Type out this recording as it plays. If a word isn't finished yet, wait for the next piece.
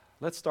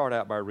Let's start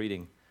out by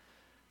reading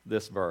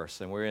this verse.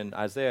 And we're in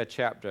Isaiah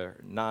chapter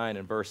 9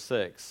 and verse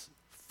 6.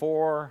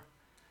 I'm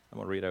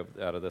going to read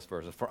out of this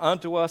verse. For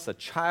unto us a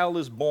child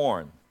is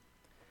born,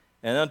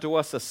 and unto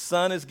us a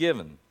son is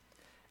given,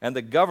 and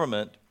the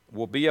government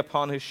will be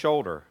upon his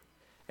shoulder,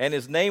 and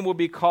his name will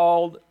be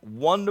called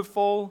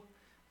Wonderful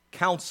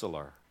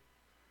Counselor,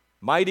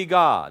 Mighty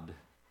God,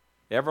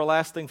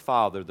 Everlasting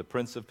Father, the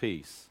Prince of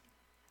Peace.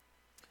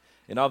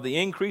 And of the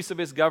increase of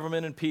his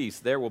government and peace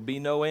there will be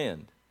no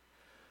end,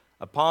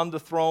 upon the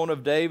throne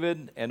of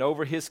David and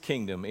over his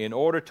kingdom, in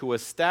order to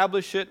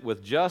establish it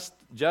with just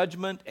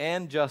judgment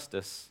and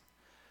justice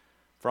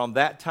from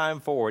that time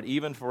forward,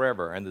 even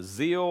forever. And the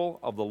zeal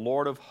of the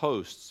Lord of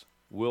hosts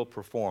will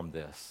perform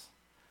this.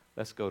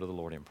 Let's go to the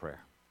Lord in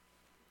prayer.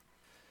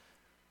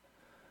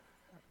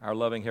 Our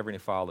loving Heavenly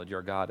Father,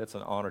 dear God, it's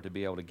an honor to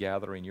be able to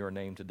gather in your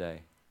name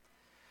today.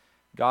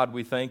 God,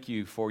 we thank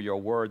you for your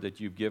word that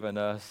you've given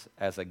us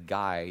as a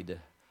guide.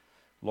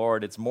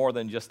 Lord, it's more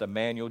than just a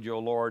manual, dear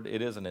Lord.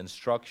 It is an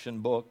instruction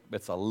book.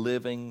 It's a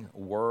living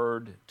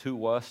word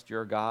to us,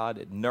 dear God.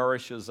 It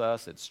nourishes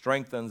us. It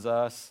strengthens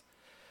us.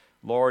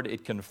 Lord,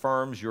 it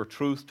confirms your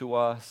truth to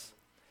us.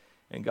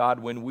 And God,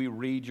 when we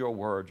read your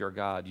word, dear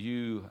God,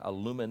 you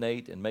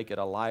illuminate and make it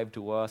alive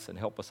to us and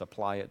help us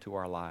apply it to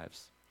our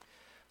lives.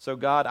 So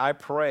God, I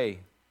pray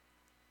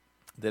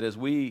that as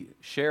we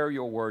share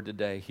your word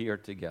today here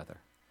together,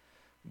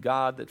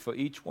 God, that for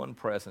each one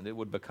present, it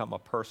would become a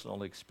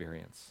personal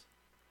experience.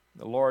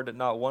 The Lord, that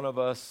not one of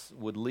us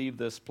would leave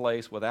this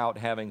place without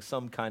having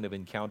some kind of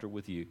encounter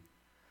with you.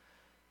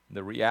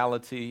 The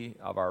reality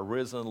of our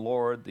risen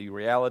Lord, the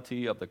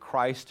reality of the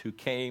Christ who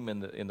came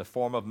in the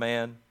form of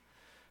man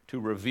to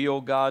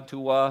reveal God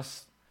to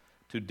us,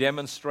 to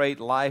demonstrate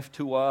life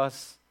to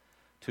us,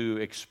 to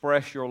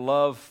express your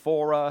love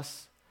for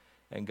us,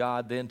 and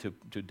God, then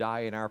to die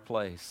in our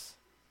place.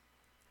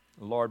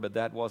 Lord, but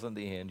that wasn't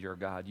the end, your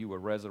God. You were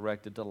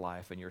resurrected to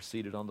life, and you're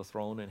seated on the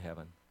throne in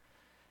heaven.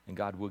 And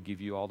God will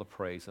give you all the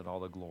praise and all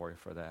the glory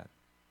for that.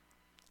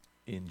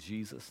 In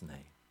Jesus' name,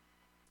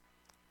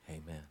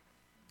 amen.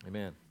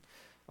 Amen.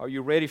 Are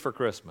you ready for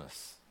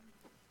Christmas?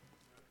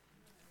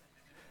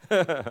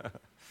 In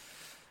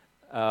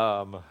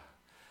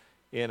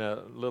a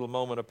little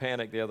moment of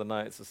panic the other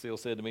night, Cecile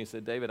said to me,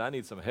 David, I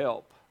need some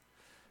help.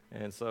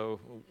 And so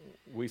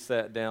we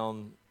sat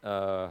down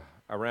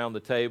around the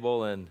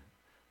table and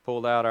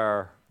pulled out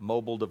our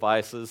mobile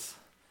devices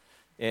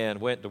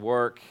and went to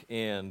work,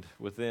 and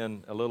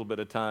within a little bit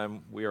of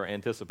time, we are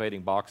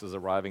anticipating boxes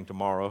arriving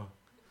tomorrow.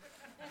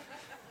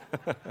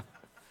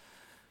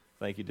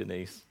 Thank you,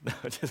 Denise.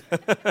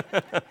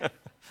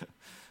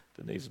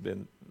 Denise has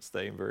been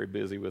staying very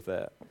busy with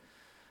that.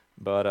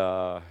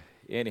 But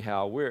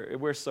anyhow,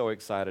 we're so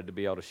excited to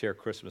be able to share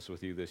Christmas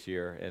with you this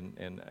year,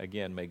 and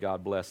again, may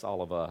God bless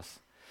all of us.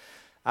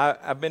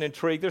 I've been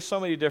intrigued. There's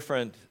so many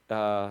different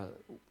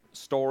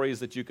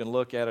stories that you can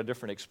look at, or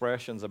different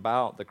expressions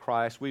about the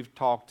Christ. We've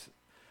talked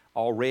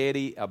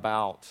already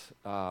about,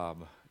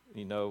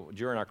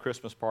 during our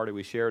Christmas party,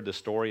 we shared the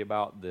story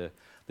about the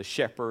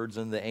shepherds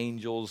and the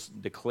angels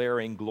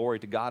declaring glory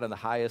to God in the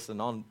highest,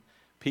 and on earth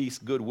peace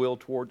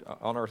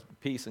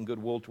and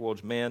goodwill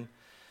towards men.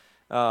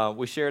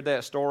 We shared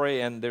that story,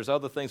 and there's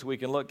other things we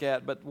can look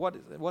at, but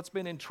what's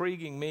been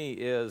intriguing me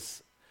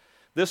is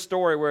this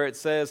story where it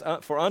says,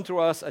 for unto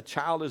us a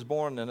child is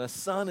born and a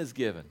son is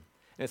given.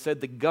 And it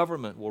said the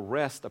government will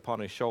rest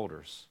upon his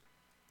shoulders.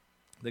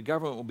 The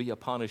government will be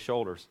upon his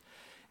shoulders.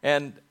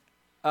 And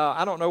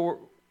I don't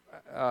know,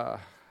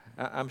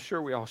 I'm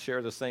sure we all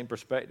share the same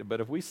perspective,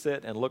 but if we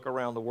sit and look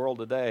around the world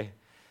today,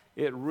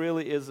 it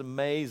really is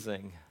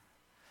amazing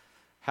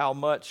how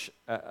much,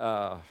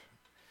 there's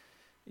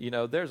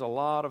a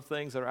lot of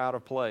things that are out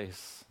of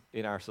place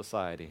in our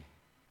society.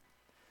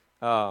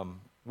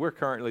 We're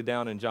currently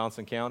down in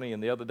Johnson County,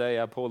 and the other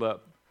day I pulled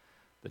up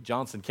the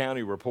Johnson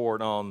County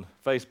report on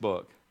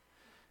Facebook,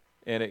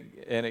 and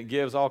it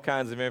gives all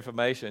kinds of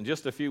information.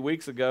 Just a few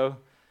weeks ago,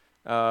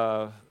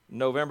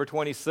 November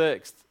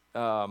 26th,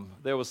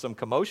 there was some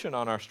commotion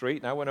on our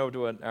street, and I went over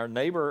to our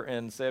neighbor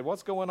and said,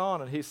 "What's going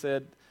on?" And he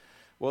said,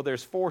 "Well,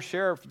 there's 4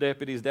 sheriff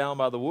deputies down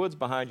by the woods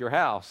behind your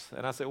house."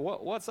 And I said,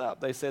 "What's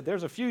up?" They said,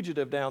 "There's a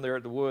fugitive down there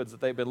at the woods that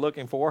they've been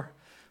looking for."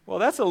 Well,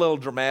 that's a little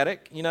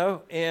dramatic,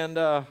 and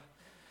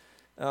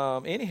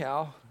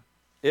anyhow,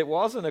 it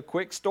wasn't a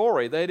quick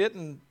story. They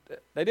didn't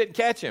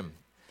catch him.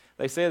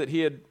 They said that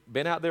he had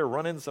been out there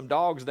running some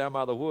dogs down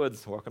by the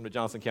woods. Welcome to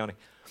Johnson County.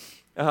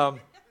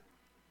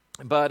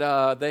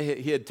 But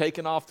he had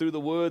taken off through the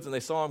woods, and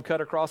they saw him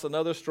cut across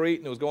another street,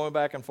 and it was going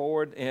back and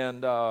forward.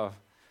 And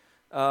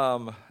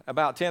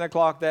about 10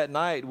 o'clock that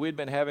night, we'd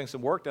been having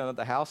some work done at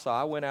the house, so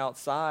I went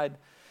outside.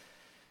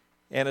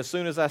 And as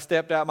soon as I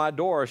stepped out my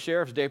door, a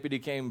sheriff's deputy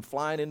came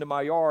flying into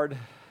my yard.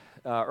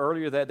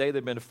 Earlier that day,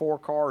 there'd been 4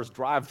 cars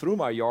drive through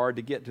my yard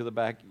to get to the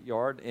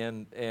backyard,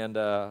 and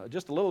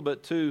just a little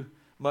bit too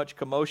much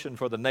commotion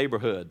for the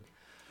neighborhood.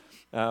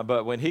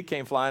 But when he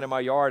came flying in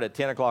my yard at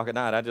 10 o'clock at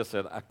night, I just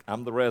said,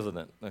 I'm the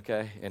resident,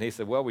 okay? And he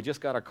said, well, we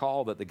just got a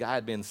call that the guy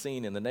had been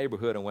seen in the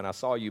neighborhood, and when I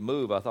saw you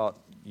move, I thought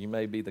you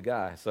may be the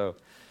guy. So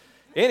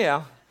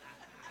anyhow,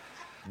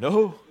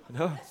 no,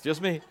 it's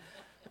just me,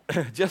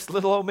 just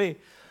little old me.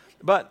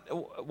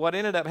 But what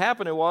ended up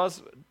happening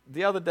was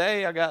the other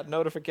day I got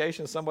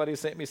notification, somebody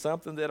sent me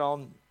something that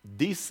on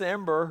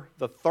December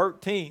the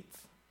 13th,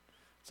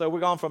 so we're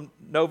gone from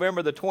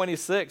November the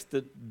 26th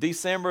to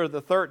December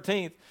the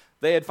 13th,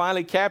 they had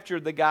finally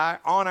captured the guy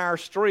on our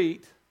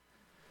street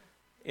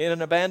in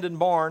an abandoned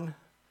barn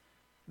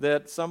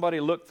that somebody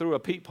looked through a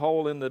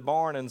peephole in the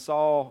barn and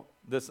saw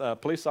this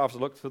police officer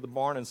looked through the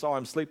barn and saw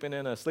him sleeping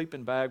in a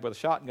sleeping bag with a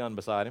shotgun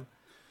beside him.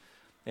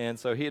 And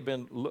so he had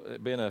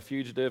been a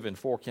fugitive in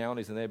 4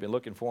 counties, and they had been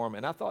looking for him.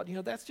 And I thought,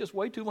 that's just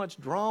way too much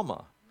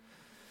drama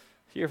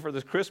here for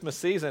this Christmas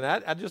season.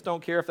 I just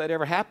don't care if that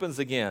ever happens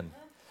again.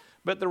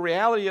 But the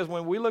reality is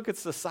when we look at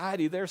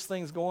society, there's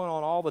things going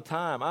on all the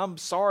time. I'm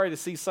sorry to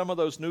see some of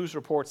those news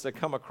reports that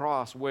come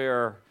across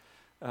where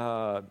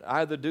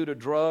either due to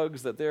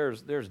drugs that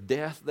there's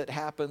death that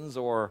happens,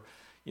 or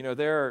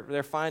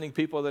they're finding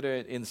people that are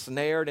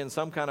ensnared in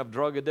some kind of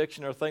drug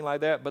addiction or thing like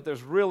that. But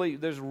there's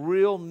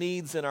real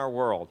needs in our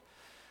world.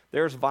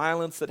 There's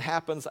violence that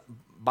happens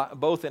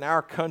both in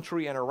our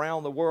country and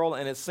around the world,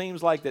 and it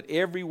seems like that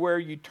everywhere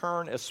you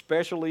turn,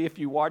 especially if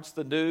you watch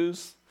the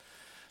news,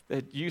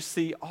 that you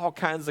see all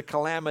kinds of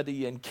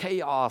calamity and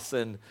chaos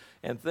and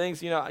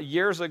things.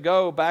 Years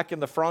ago, back in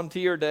the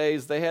frontier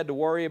days, they had to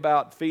worry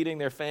about feeding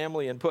their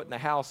family and putting a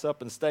house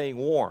up and staying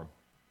warm.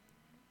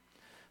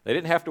 They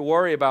didn't have to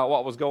worry about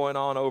what was going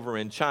on over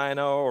in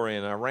China or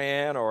in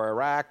Iran or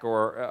Iraq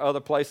or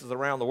other places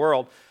around the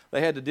world.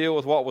 They had to deal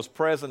with what was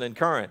present and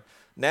current.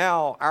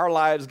 Now, our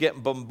lives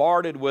get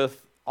bombarded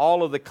with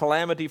all of the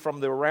calamity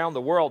from around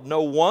the world.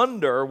 No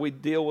wonder we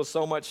deal with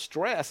so much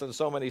stress and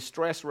so many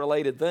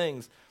stress-related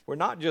things. We're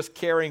not just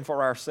caring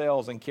for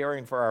ourselves and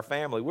caring for our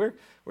family. We're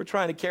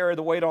trying to carry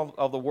the weight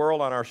of the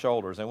world on our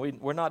shoulders, and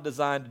we're not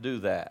designed to do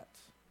that.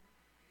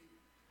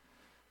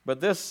 But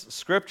this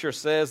scripture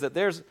says that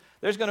there's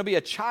going to be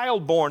a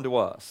child born to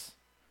us,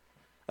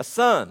 a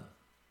son.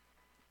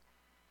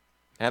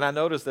 And I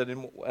noticed that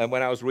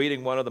when I was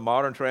reading one of the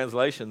modern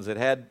translations, it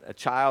had a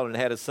child and it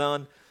had a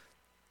son,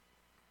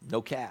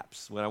 no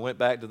caps. When I went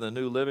back to the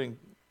New Living,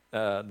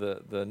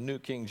 the New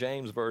King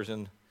James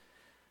Version,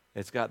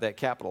 it's got that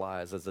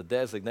capitalized as a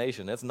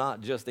designation. It's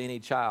not just any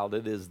child,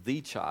 it is the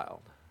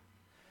child.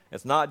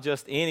 It's not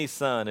just any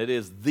son, it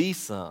is the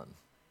son.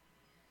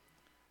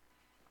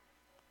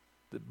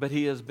 But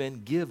he has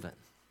been given.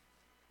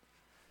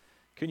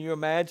 Can you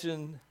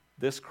imagine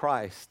this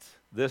Christ,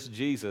 this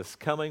Jesus,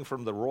 coming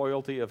from the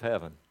royalty of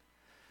heaven,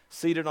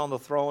 seated on the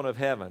throne of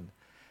heaven?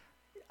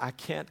 I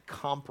can't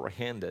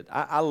comprehend it.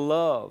 I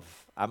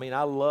love,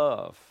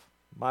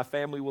 my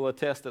family will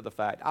attest to the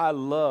fact, I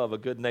love a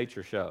good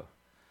nature show.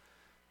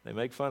 They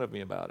make fun of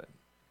me about it,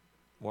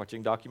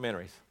 watching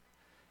documentaries.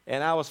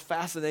 And I was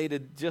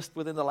fascinated just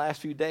within the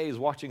last few days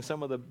watching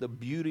some of the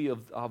beauty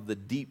of the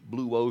deep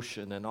blue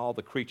ocean and all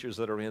the creatures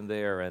that are in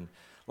there. And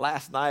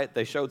last night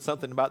they showed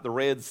something about the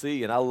Red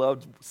Sea, and I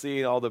loved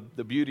seeing all the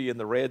beauty in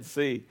the Red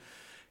Sea.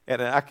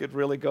 And I could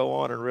really go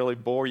on and really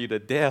bore you to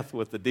death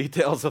with the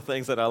details of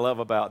things that I love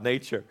about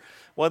nature.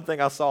 One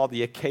thing I saw,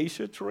 the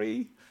acacia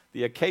tree.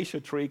 The acacia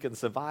tree can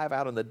survive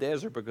out in the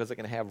desert because it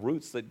can have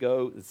roots that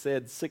go, it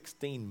said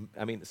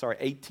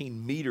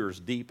 18 meters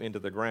deep into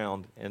the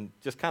ground. And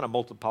just kind of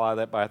multiply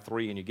that by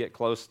 3 and you get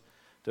close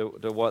to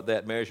what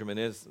that measurement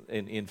is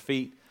in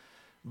feet.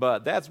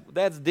 But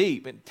that's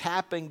deep,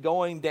 and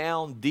going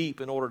down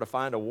deep in order to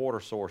find a water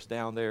source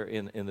down there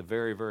in the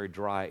very, very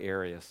dry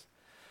areas.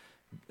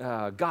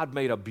 God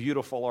made a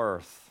beautiful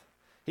earth.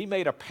 He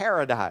made a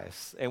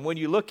paradise. And when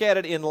you look at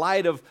it in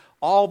light of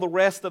all the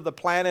rest of the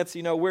planets,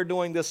 we're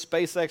doing this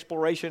space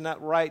exploration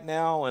right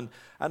now, and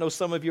I know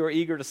some of you are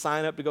eager to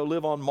sign up to go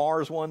live on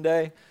Mars one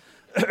day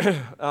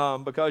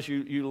because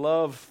you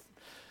love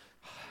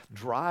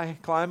dry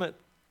climate.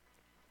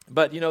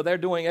 But, they're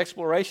doing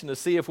exploration to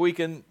see if we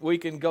can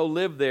go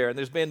live there, and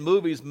there's been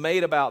movies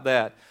made about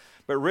that.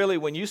 But really,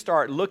 when you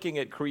start looking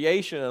at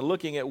creation and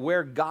looking at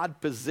where God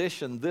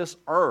positioned this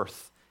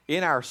earth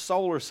in our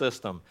solar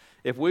system,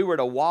 if we were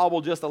to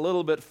wobble just a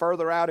little bit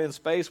further out in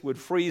space, we'd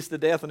freeze to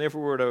death, and if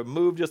we were to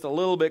move just a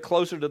little bit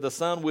closer to the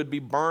sun, we'd be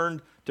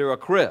burned to a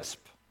crisp.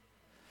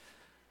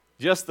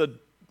 Just the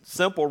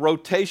simple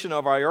rotation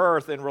of our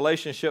earth in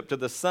relationship to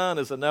the sun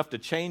is enough to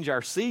change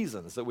our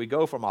seasons, that we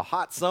go from a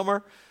hot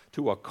summer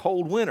to a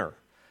cold winter.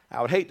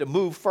 I would hate to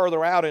move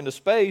further out into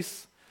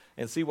space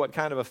and see what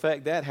kind of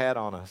effect that had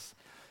on us.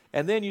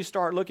 And then you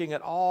start looking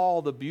at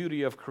all the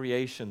beauty of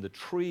creation, the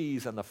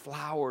trees and the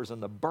flowers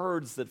and the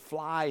birds that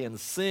fly and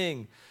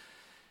sing,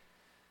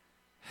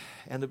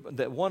 and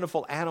the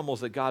wonderful animals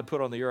that God put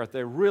on the earth.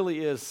 There really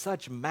is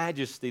such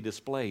majesty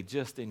displayed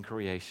just in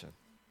creation.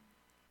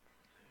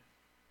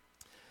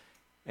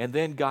 And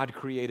then God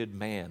created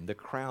man, the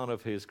crown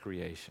of his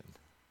creation.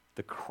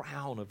 The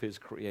crown of his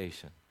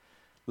creation.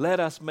 Let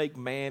us make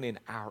man in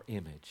our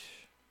image.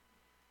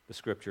 the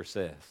Scripture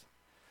says.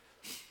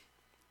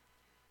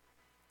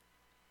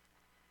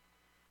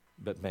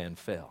 But man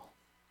fell.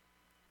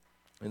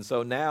 And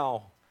so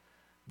now,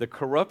 the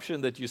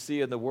corruption that you see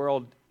in the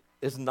world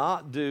is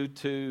not due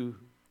to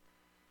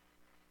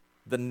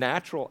the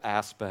natural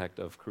aspect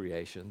of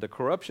creation. The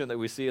corruption that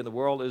we see in the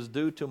world is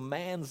due to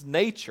man's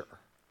nature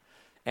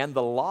and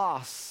the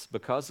loss,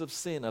 because of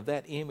sin, of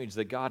that image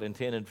that God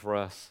intended for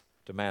us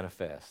to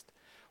manifest.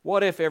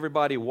 What if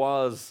everybody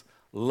was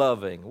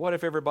loving? What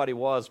if everybody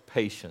was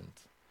patient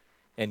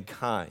and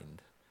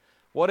kind?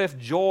 What if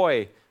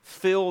joy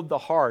filled the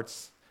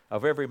hearts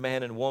of every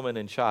man and woman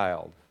and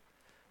child?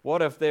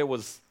 What if there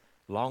was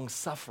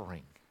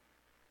long-suffering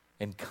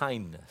and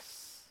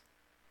kindness?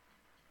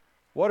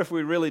 What if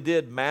we really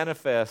did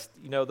manifest,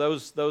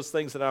 those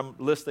things that I'm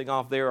listing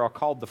off there are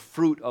called the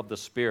fruit of the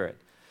Spirit.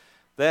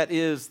 That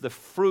is the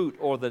fruit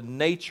or the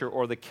nature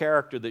or the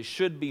character that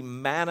should be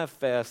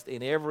manifest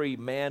in every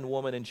man,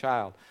 woman, and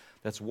child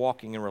that's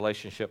walking in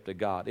relationship to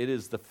God. It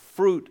is the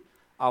fruit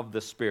of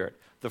the Spirit,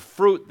 the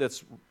fruit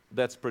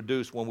that's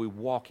produced when we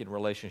walk in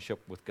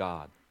relationship with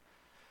God.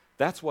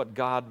 That's what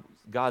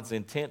God's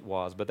intent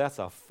was, but that's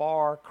a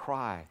far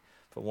cry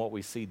from what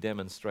we see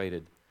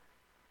demonstrated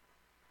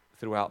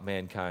throughout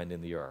mankind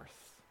in the earth.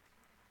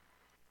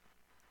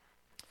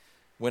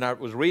 When I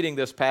was reading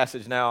this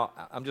passage now,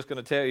 I'm just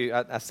going to tell you,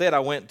 I said I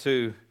went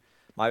to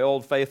my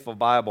old faithful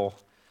Bible.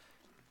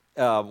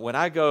 When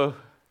I go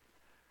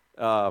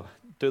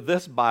to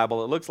this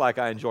Bible, it looks like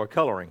I enjoy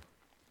coloring.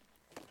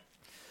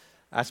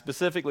 I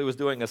specifically was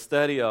doing a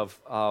study of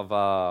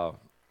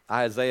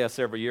Isaiah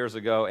several years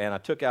ago, and I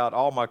took out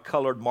all my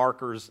colored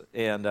markers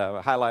and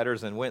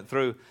highlighters and went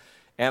through,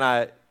 and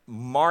I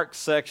marked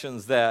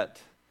sections that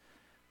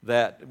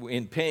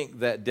in pink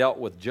that dealt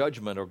with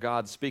judgment or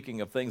God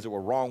speaking of things that were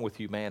wrong with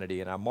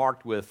humanity, and I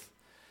marked with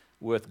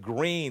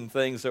green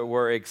things that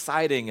were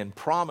exciting and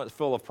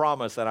full of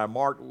promise, and I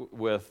marked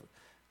with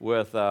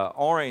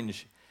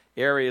orange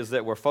areas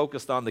that were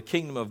focused on the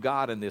kingdom of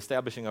God and the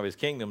establishing of His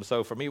kingdom.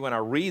 So for me, when I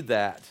read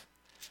that,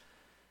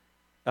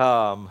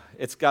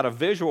 it's got a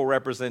visual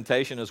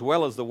representation as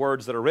well as the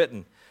words that are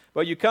written.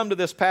 But you come to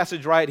this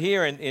passage right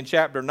here in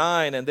chapter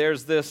 9, and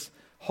there's this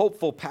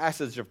hopeful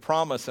passage of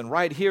promise. And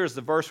right here is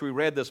the verse we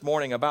read this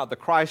morning about the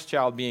Christ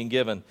child being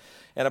given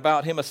and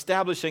about Him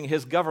establishing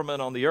His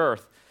government on the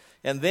earth.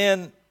 And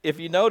then, if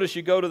you notice,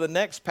 you go to the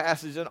next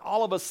passage, and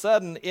all of a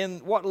sudden, in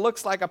what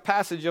looks like a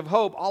passage of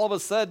hope, all of a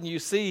sudden you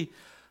see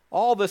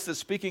all this is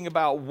speaking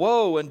about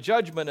woe and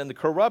judgment and the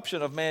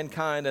corruption of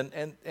mankind.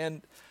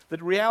 And the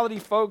reality,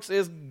 folks,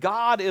 is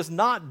God is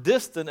not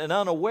distant and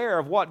unaware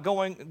of what's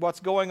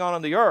going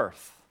on the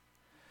earth.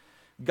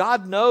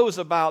 God knows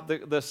about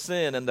the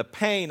sin and the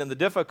pain and the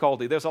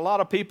difficulty. There's a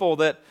lot of people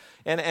that,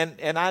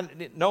 and I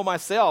know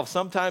myself,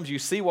 sometimes you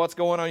see what's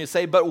going on, you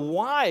say, but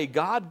why,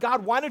 God?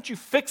 God, why don't you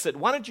fix it?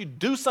 Why don't you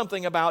do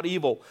something about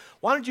evil?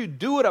 Why don't you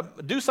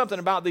do something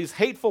about these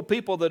hateful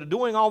people that are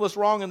doing all this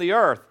wrong in the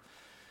earth?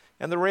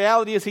 And the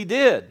reality is He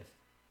did.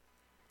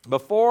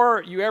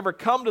 Before you ever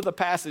come to the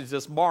passage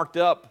that's marked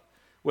up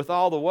with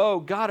all the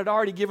woe, God had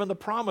already given the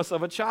promise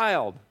of a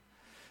child.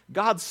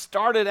 God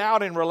started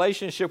out in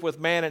relationship with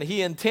man, and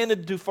He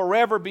intended to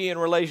forever be in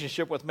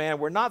relationship with man.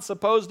 We're not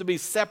supposed to be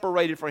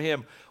separated from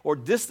Him or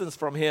distanced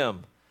from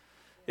Him.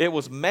 It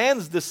was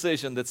man's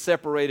decision that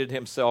separated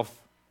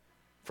himself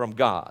from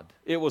God.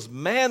 It was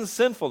man's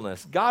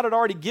sinfulness. God had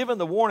already given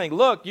the warning,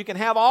 look, you can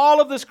have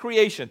all of this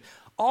creation,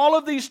 all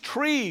of these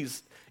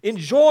trees,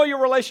 enjoy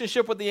your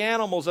relationship with the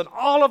animals, and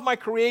all of my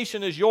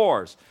creation is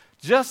yours.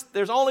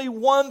 There's only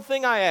one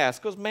thing I ask,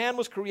 because man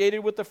was created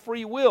with the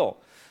free will.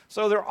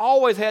 So there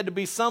always had to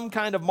be some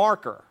kind of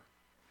marker.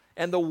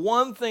 And the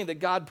one thing that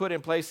God put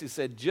in place, He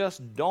said,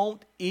 just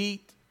don't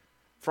eat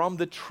from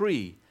the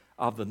tree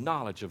of the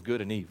knowledge of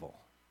good and evil.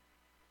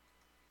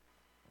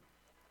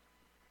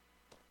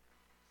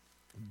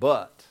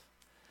 But,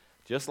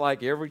 just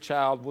like every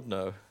child would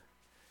know,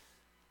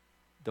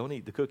 don't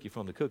eat the cookie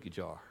from the cookie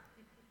jar.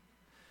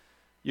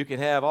 You can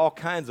have all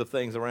kinds of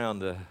things around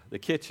the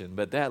kitchen,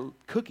 but that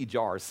cookie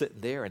jar is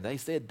sitting there, and they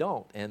said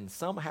don't. And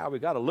somehow we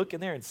got to look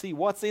in there and see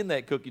what's in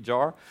that cookie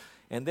jar.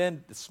 And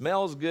then it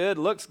smells good,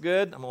 looks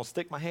good. I'm going to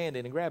stick my hand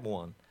in and grab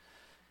one.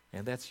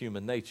 And that's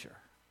human nature.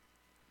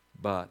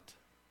 But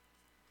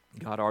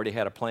God already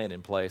had a plan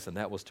in place, and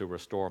that was to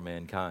restore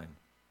mankind.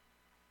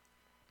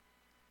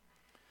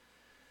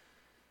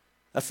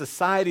 A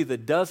society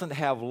that doesn't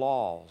have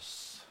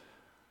laws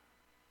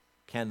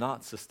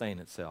cannot sustain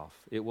itself.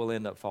 It will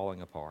end up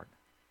falling apart.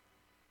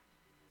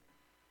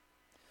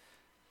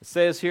 It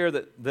says here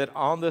that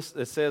on this,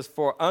 it says,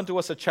 for unto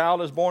us a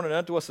child is born, and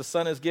unto us a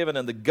son is given,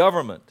 and the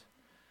government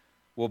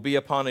will be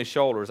upon His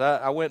shoulders.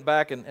 I went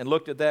back and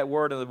looked at that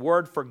word, and the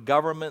word for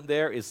government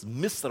there is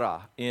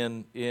misra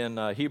in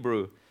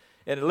Hebrew.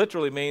 And it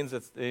literally means,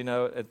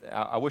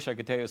 I wish I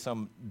could tell you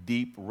some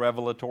deep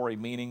revelatory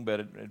meaning,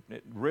 but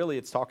really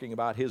it's talking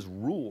about His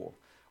rule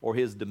or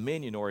His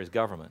dominion or His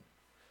government.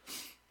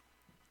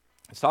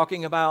 It's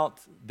talking about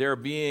there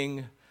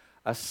being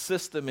a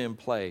system in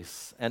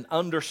place, an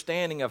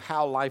understanding of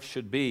how life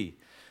should be.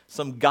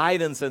 some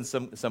guidance and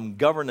some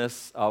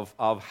governance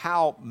of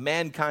how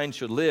mankind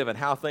should live and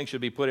how things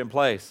should be put in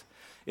place.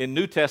 In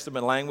New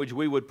Testament language,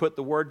 we would put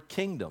the word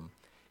kingdom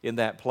in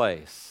that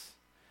place.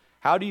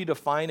 How do you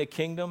define a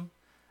kingdom?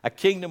 A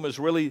kingdom is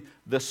really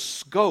the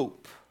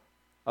scope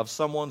of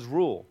someone's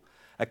rule.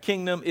 A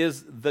kingdom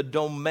is the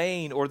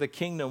domain or the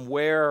kingdom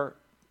where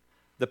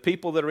the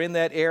people that are in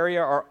that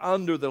area are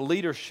under the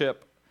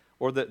leadership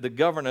or the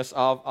governance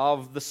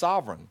of the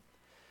sovereign.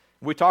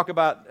 We talk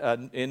about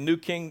in New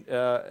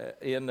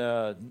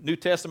New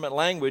Testament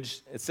language,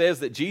 it says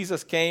that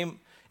Jesus came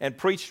and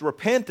preached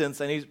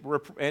repentance, and he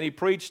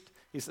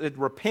said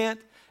repent,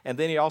 and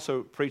then he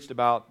also preached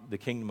about the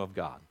kingdom of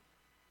God.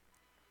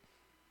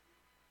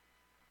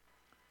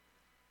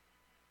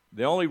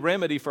 The only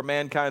remedy for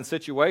mankind's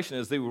situation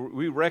is that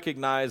we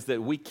recognize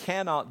that we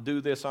cannot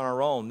do this on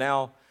our own.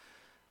 Now,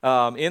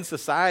 in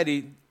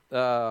society,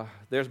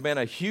 there's been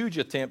a huge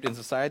attempt in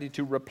society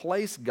to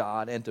replace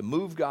God and to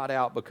move God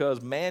out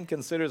because man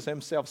considers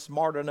himself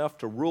smart enough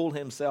to rule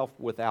himself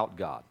without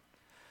God.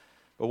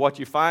 But what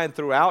you find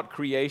throughout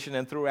creation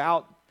and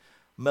throughout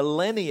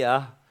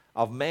millennia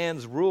of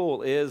man's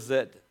rule is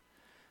that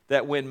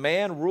when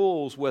man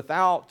rules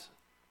without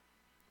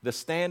the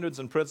standards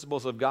and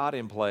principles of God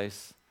in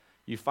place,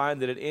 you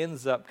find that it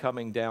ends up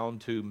coming down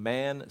to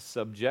man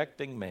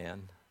subjecting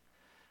man,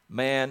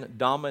 man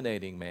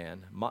dominating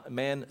man,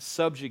 man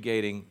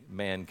subjugating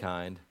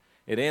mankind.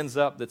 It ends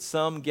up that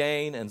some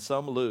gain and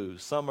some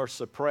lose. Some are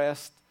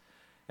suppressed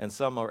and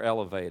some are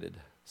elevated.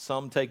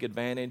 Some take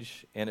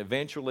advantage, and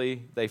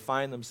eventually they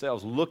find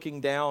themselves looking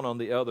down on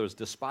the others,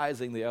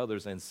 despising the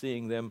others, and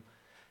seeing them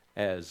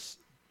as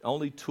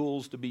only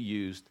tools to be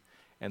used,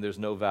 and there's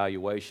no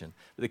valuation.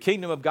 The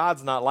kingdom of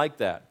God's not like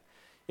that.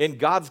 In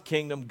God's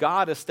kingdom,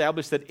 God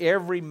established that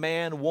every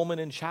man, woman,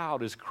 and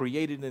child is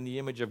created in the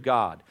image of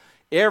God.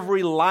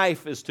 Every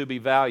life is to be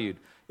valued.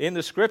 In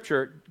the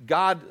Scripture,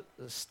 God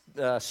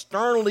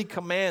sternly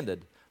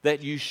commanded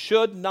that you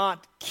should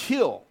not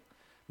kill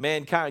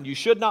mankind. You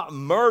should not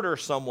murder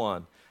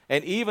someone.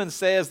 And even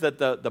says that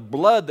the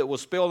blood that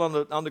was spilled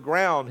on the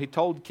ground, he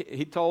told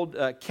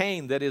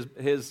Cain that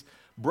his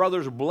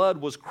brother's blood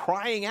was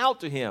crying out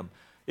to him.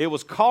 It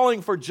was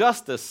calling for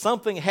justice.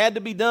 Something had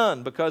to be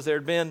done because there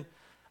had been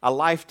a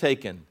life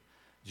taken.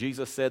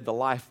 Jesus said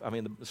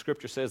the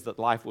Scripture says that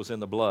life was in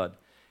the blood.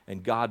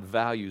 And God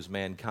values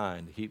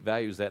mankind. He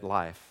values that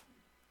life.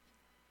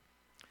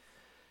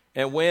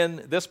 And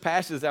when this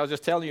passage I was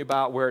just telling you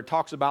about, where it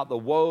talks about the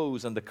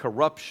woes and the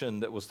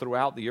corruption that was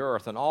throughout the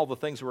earth and all the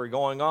things that were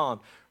going on,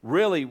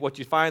 really what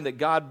you find that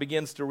God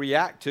begins to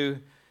react to,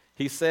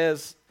 he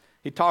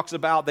talks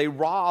about they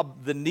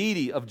rob the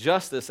needy of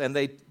justice, and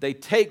they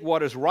take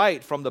what is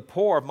right from the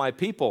poor of my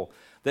people,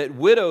 that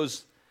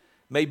widows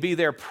may be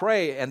their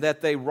prey, and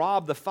that they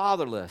rob the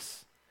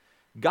fatherless.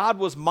 God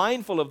was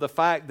mindful of the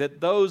fact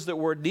that those that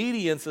were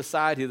needy in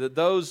society, that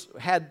those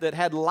that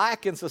had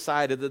lack in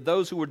society, that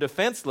those who were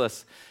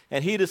defenseless,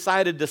 and he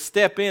decided to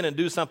step in and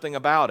do something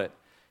about it.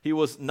 He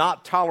was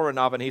not tolerant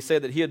of it, and he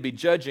said that he'd be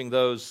judging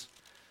those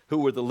who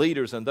were the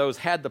leaders and those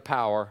had the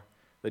power,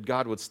 that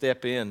God would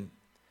step in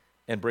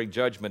and bring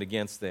judgment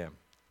against them.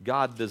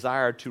 God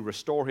desired to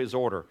restore his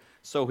order,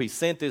 so he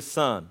sent his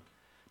son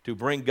to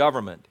bring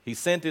government. He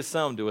sent his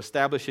son to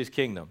establish his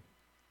kingdom.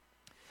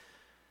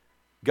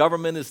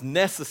 Government is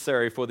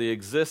necessary for the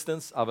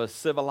existence of a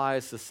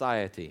civilized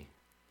society.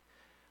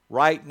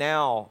 Right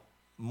now,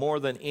 more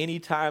than any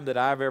time that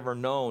I've ever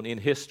known in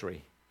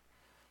history,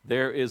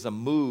 there is a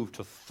move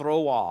to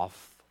throw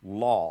off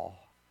law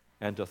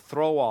and to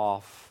throw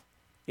off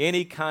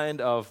any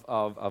kind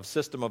of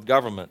system of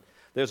government.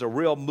 There's a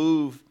real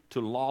move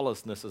to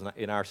lawlessness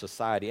in our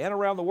society and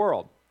around the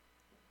world.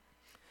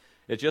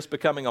 It's just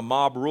becoming a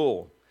mob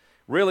rule.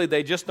 Really,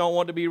 they just don't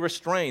want to be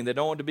restrained. They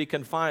don't want to be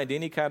confined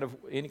any kind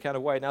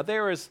of way. Now,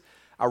 there is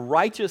a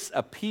righteous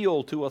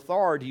appeal to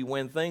authority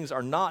when things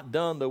are not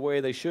done the way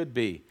they should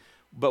be.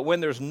 But when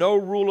there's no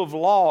rule of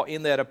law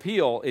in that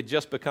appeal, it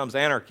just becomes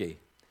anarchy.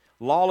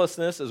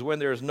 Lawlessness is when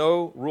there's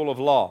no rule of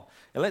law.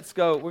 And let's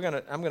go.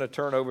 I'm going to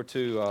turn over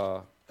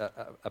to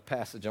a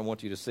passage I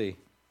want you to see.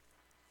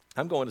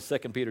 I'm going to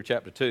 2 Peter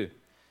chapter 2.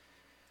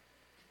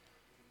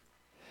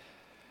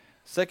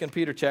 2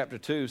 Peter chapter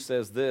 2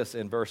 says this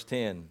in verse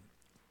 10.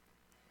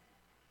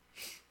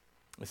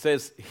 It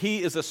says,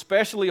 he is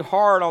especially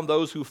hard on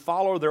those who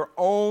follow their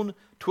own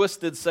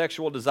twisted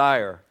sexual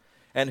desire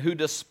and who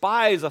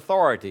despise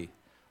authority.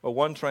 Or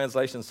one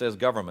translation says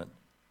government.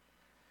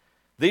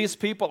 These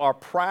people are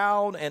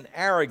proud and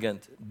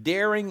arrogant,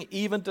 daring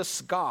even to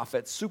scoff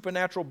at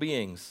supernatural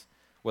beings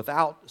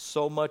without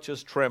so much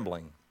as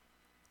trembling.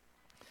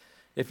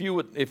 If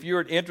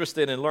you're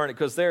interested in learning,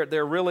 because they're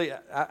really,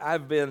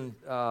 I've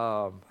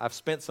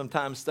spent some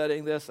time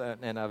studying this,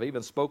 and I've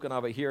even spoken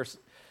of it here.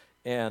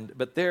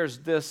 But there's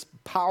this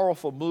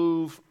powerful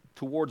move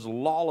towards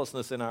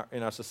lawlessness in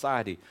our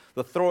society,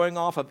 the throwing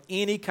off of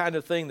any kind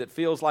of thing that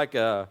feels like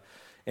an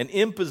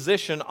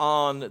imposition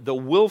on the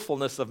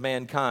willfulness of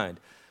mankind.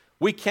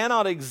 We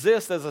cannot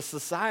exist as a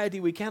society,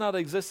 we cannot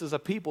exist as a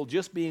people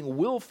just being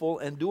willful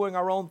and doing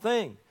our own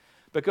thing.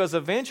 Because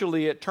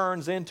eventually it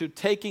turns into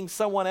taking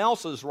someone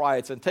else's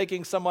rights and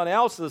taking someone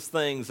else's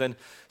things and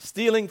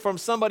stealing from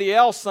somebody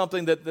else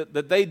something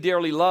that they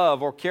dearly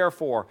love or care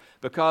for,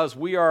 because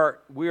we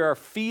are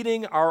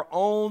feeding our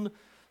own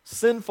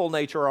sinful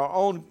nature, our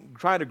own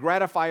trying to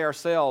gratify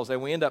ourselves,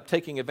 and we end up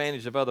taking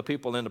advantage of other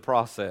people in the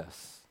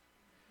process.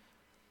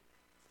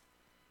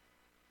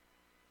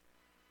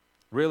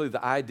 Really,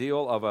 the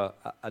ideal of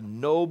a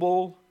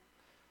noble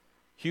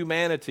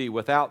humanity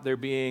without there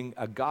being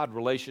a God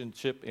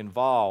relationship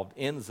involved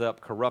ends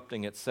up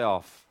corrupting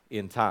itself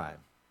in time.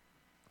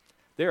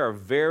 There are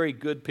very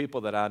good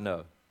people that I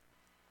know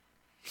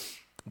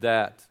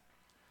that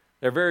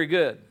they're very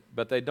good,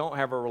 but they don't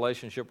have a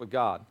relationship with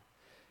God.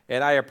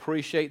 And I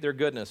appreciate their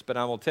goodness, but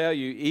I will tell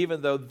you,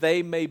 even though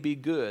they may be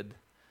good,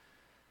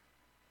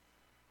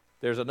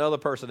 there's another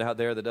person out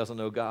there that doesn't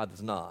know God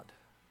that's not.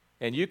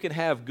 And you can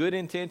have good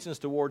intentions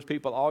towards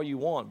people all you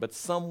want, but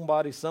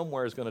somebody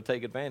somewhere is going to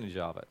take advantage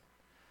of it.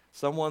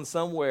 Someone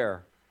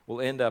somewhere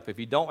will end up, if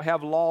you don't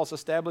have laws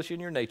established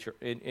in your nature,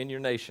 in your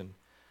nation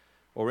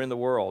or in the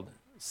world,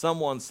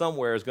 someone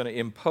somewhere is going to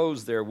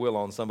impose their will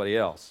on somebody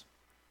else.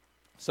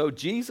 So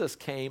Jesus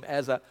came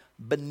as a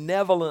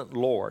benevolent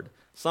Lord,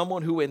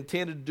 someone who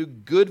intended to do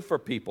good for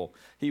people.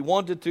 He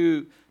wanted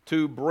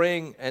to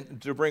bring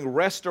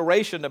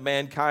restoration to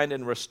mankind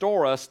and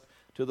restore us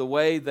to the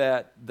way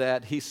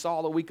that he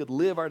saw that we could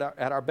live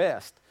at our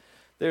best.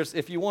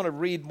 If you want to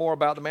read more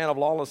about the man of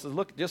lawlessness,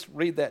 just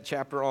read that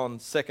chapter on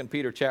 2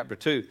 Peter chapter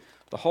 2.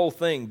 The whole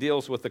thing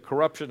deals with the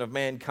corruption of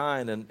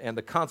mankind and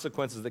the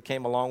consequences that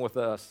came along with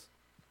us.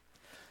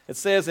 It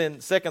says in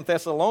 2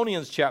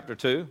 Thessalonians chapter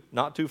 2,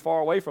 not too far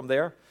away from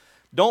there,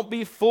 don't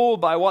be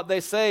fooled by what they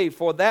say,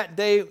 for that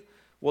day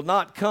will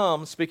not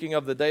come, speaking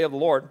of the day of the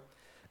Lord,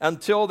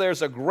 until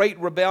there's a great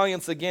rebellion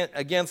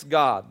against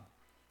God.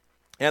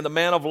 And the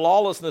man of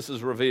lawlessness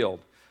is revealed,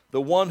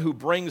 the one who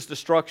brings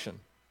destruction.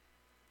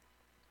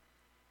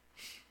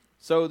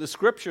 So the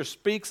Scripture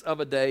speaks of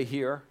a day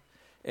here,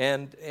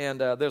 and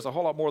there's a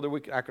whole lot more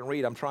that I can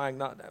read. I'm trying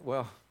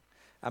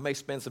I may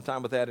spend some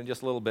time with that in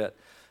just a little bit.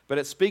 But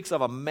it speaks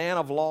of a man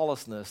of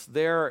lawlessness.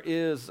 There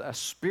is a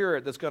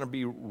spirit that's going to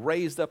be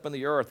raised up in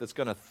the earth that's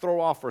going to throw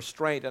off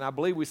restraint, and I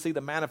believe we see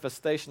the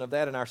manifestation of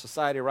that in our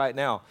society right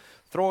now.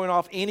 Throwing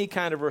off any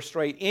kind of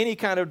restraint, any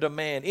kind of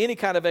demand, any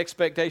kind of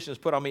expectations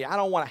put on me. I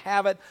don't want to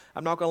have it.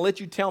 I'm not going to let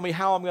you tell me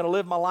how I'm going to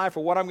live my life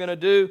or what I'm going to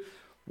do.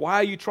 Why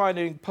are you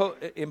trying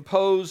to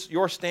impose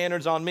your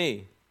standards on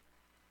me?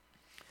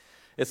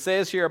 It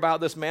says here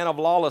about this man of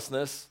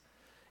lawlessness,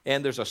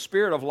 and there's a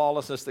spirit of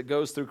lawlessness that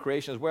goes through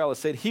creation as well. It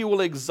said he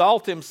will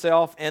exalt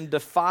himself and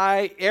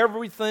defy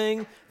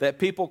everything that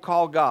people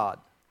call God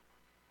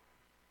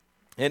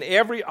and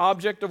every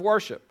object of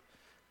worship.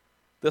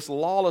 This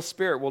lawless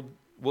spirit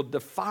will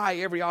defy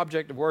every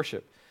object of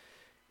worship.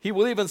 He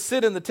will even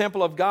sit in the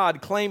temple of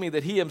God claiming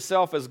that he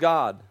himself is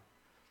God.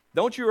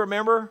 Don't you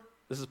remember,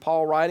 this is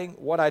Paul writing,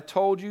 what I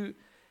told you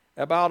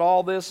about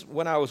all this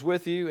when I was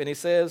with you? And he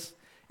says,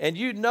 and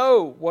you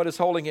know what is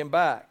holding him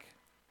back.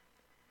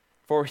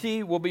 For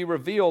he will be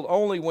revealed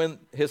only when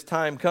his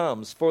time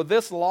comes. For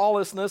this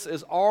lawlessness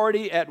is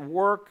already at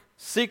work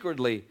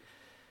secretly.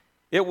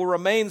 It will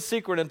remain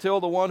secret until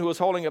the one who is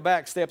holding it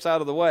back steps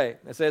out of the way.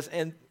 It says,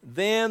 and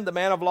then the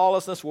man of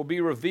lawlessness will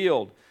be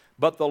revealed,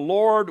 but the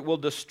Lord will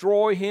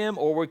destroy him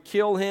or will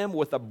kill him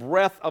with the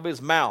breath of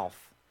his mouth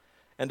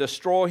and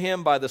destroy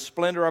him by the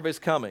splendor of his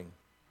coming.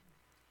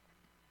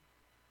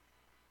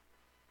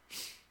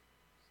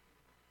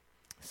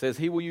 It says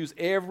he will use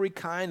every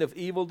kind of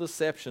evil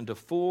deception to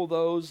fool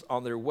those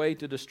on their way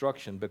to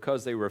destruction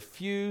because they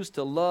refuse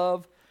to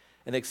love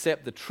and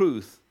accept the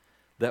truth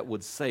that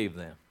would save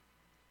them.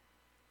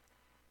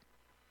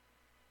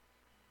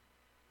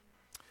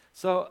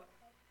 So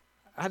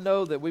I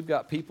know that we've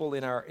got people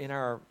in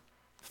our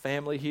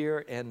family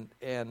here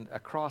and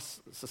across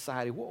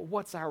society.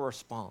 What's our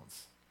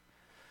response?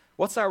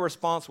 What's our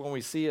response when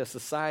we see a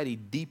society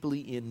deeply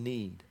in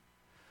need?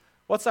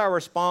 What's our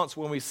response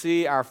when we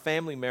see our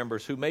family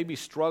members who may be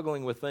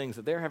struggling with things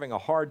that they're having a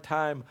hard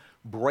time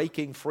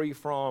breaking free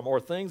from, or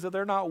things that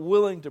they're not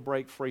willing to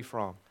break free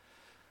from?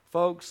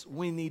 Folks,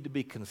 we need to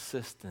be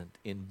consistent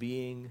in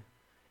being,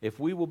 if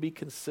we will be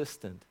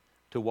consistent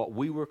to what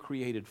we were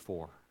created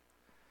for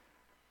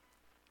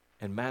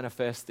and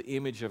manifest the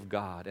image of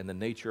God and the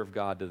nature of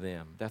God to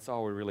them, that's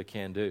all we really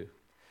can do.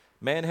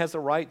 Man has a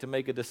right to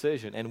make a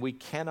decision, and we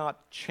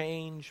cannot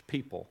change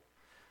people.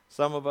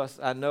 Some of us,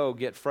 I know,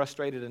 get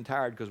frustrated and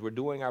tired because we're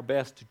doing our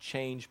best to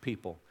change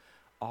people.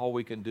 All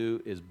we can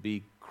do is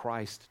be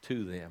Christ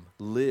to them.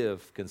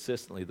 Live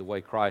consistently the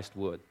way Christ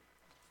would.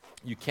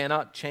 You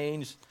cannot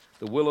change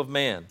the will of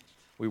man.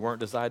 We weren't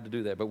designed to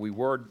do that, but we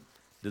were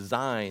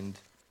designed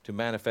to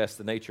manifest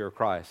the nature of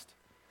Christ.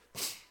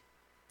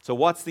 So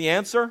what's the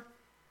answer?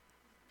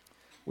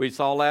 We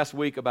saw last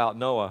week about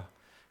Noah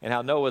and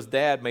how Noah's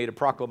dad made a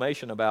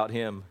proclamation about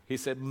him. He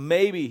said,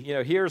 maybe,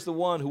 here's the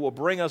one who will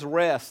bring us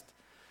rest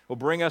will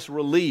bring us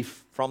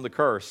relief from the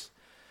curse.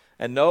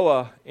 And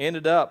Noah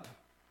ended up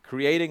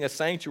creating a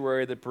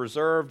sanctuary that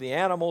preserved the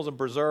animals and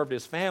preserved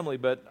his family,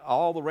 but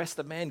all the rest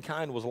of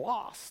mankind was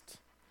lost.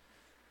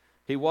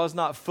 He was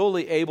not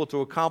fully able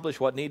to accomplish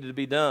what needed to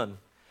be done.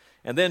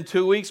 And then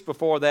 2 weeks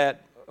before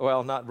that,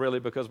 well, not really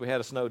because we had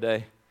a snow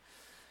day.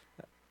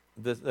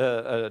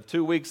 2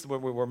 weeks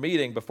when we were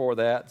meeting before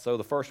that, so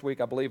the first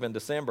week, I believe in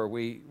December,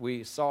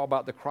 we saw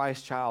about the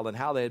Christ child and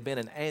how there had been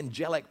an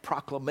angelic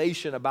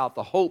proclamation about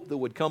the hope that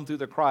would come through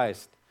the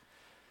Christ.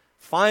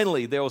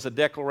 Finally, there was a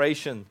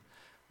declaration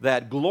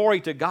that glory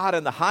to God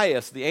in the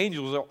highest. The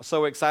angels were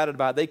so excited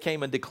about it, they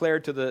came and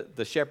declared to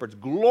the shepherds,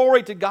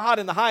 glory to God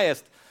in the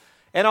highest,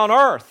 and on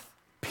earth,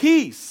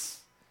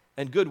 peace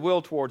and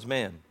goodwill towards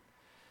men.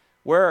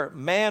 Where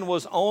man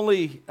was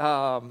only,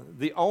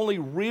 the only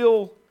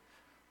real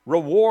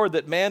reward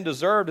that man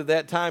deserved at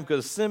that time,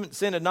 because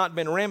sin had not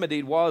been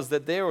remedied, was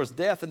that there was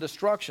death and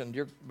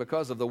destruction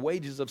because of the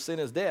wages of sin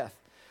is death.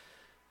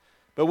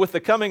 But with the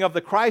coming of the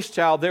Christ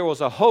child, there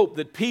was a hope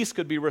that peace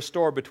could be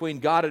restored between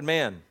God and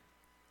man.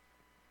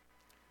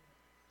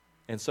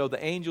 And so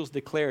the angels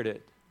declared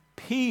it,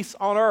 peace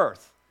on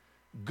earth,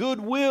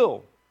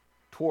 goodwill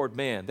toward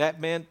man. That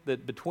meant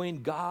that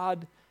between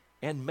God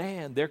and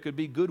man, there could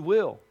be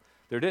goodwill.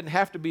 There didn't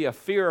have to be a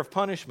fear of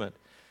punishment.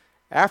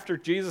 After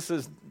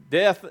Jesus'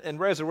 death and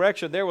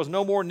resurrection, there was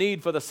no more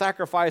need for the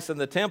sacrifice in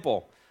the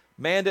temple.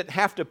 Man didn't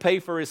have to pay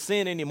for his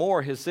sin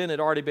anymore. His sin had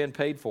already been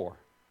paid for.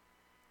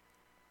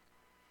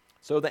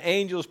 So the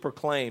angels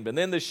proclaimed, and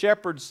then the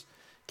shepherds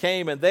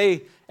came, and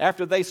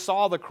after they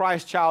saw the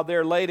Christ child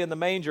there laid in the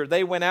manger,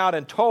 they went out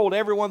and told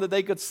everyone that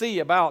they could see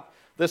about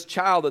this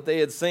child that they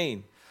had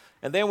seen.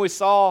 And then we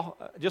saw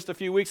just a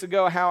few weeks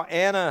ago how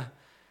Anna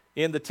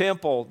in the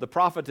temple, the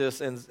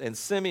prophetess, and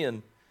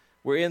Simeon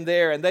were in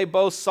there, and they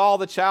both saw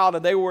the child,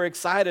 and they were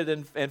excited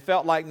and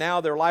felt like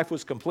now their life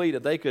was complete,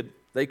 and they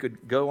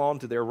could go on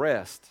to their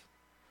rest.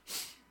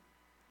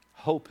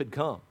 Hope had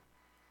come.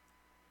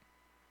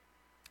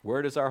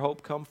 Where does our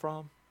hope come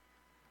from?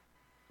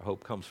 Our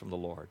hope comes from the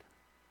Lord.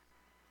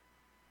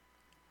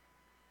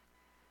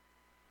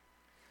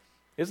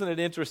 Isn't it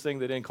interesting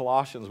that in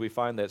Colossians we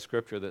find that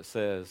scripture that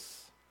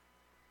says,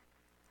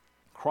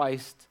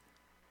 Christ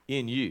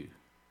in you,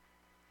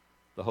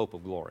 the hope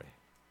of glory.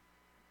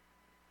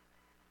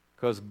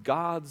 Because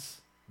God's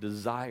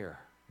desire,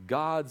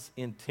 God's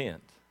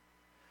intent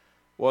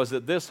was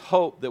that this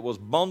hope that was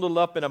bundled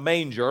up in a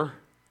manger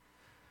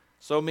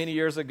so many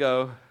years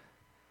ago,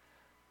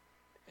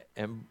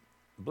 and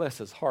bless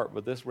his heart,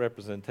 but this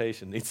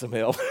representation needs some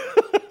help.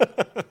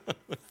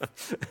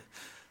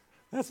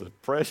 That's a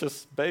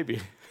precious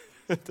baby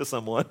to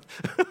someone.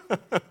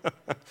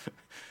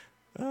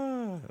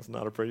 That's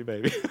not a pretty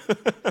baby.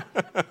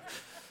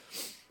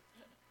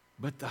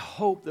 But the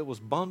hope that was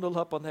bundled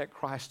up on that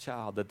Christ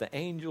child, that the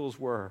angels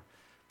were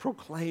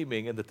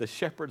proclaiming and that the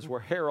shepherds were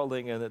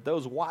heralding and that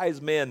those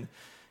wise men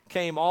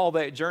came all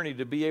that journey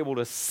to be able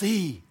to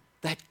see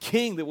that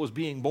king that was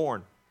being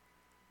born.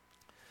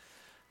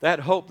 That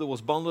hope that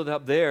was bundled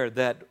up there,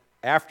 that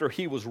after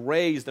he was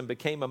raised and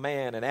became a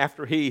man, and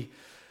after he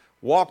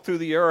walked through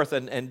the earth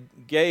and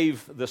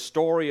gave the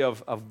story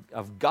of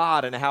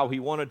God and how he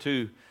wanted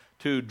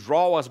to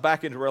draw us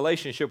back into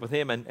relationship with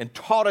him and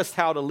taught us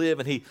how to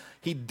live, and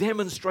he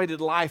demonstrated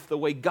life the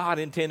way God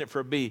intended for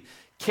it to be,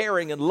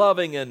 caring and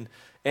loving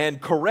and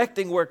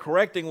correcting where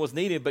correcting was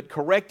needed, but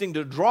correcting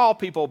to draw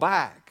people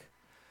back.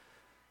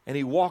 And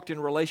he walked in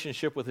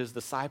relationship with his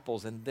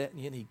disciples, and then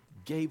he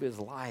gave his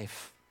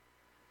life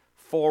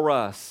for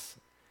us.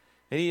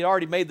 And he had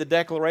already made the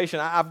declaration,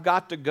 I've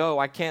got to go.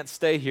 I can't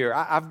stay here.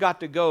 I've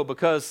got to go,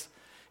 because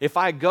if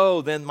I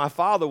go, then my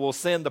Father will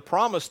send the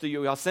promise to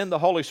you. I'll send the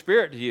Holy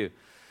Spirit to you.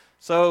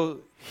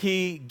 So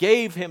he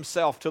gave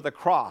himself to the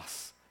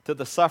cross, to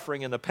the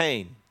suffering and the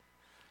pain.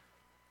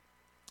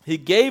 He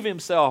gave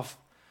himself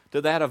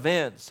to that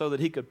event so that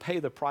he could pay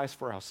the price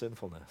for our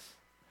sinfulness.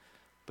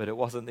 But it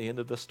wasn't the end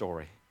of the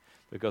story,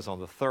 because on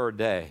the third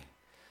day,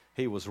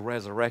 he was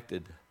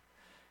resurrected.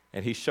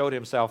 And he showed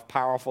himself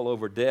powerful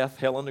over death,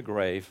 hell, and the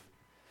grave.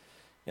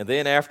 And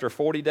then after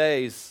 40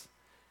 days,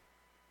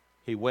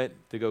 he went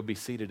to go be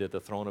seated at the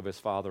throne of his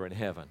Father in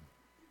heaven,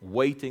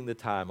 waiting the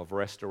time of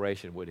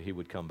restoration when he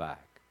would come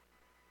back.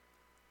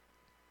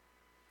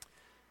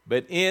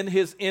 But in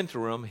his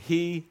interim,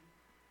 the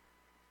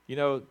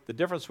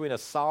difference between a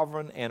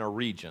sovereign and a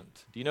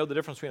regent. Do you know the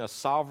difference between a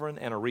sovereign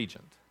and a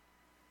regent?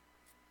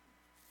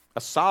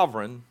 A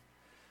sovereign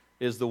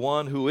is the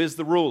one who is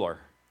the ruler,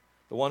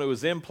 the one who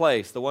is in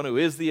place, the one who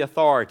is the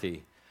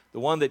authority, the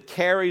one that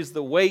carries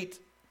the weight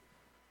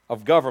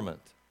of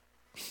government.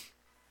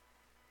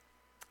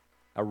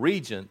 A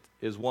regent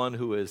is one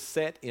who is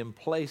set in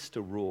place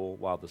to rule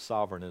while the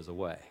sovereign is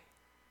away.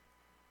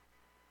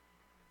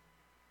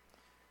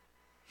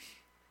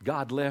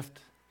 God left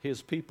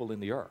his people in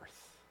the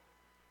earth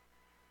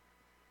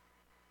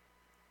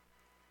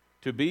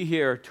to be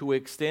here to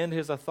extend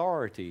his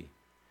authority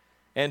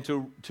and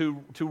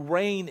to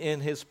reign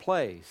in his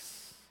place.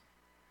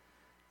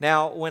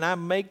 Now, when I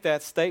make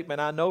that statement,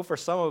 I know for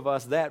some of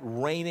us that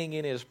reigning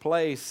in his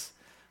place,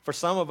 for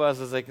some of us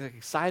is an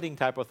exciting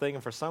type of thing,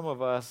 and for some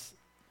of us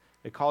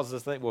it causes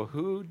us to think, well,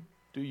 who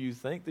do you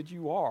think that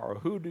you are? Or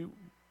who do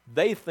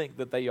they think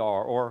that they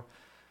are? Or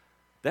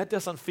that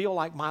doesn't feel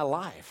like my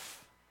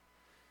life.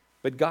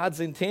 But God's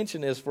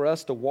intention is for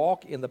us to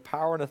walk in the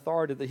power and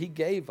authority that he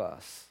gave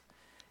us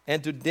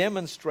and to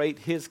demonstrate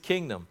his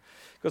kingdom.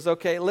 Because,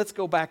 okay, let's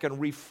go back and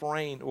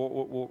reframe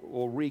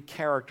or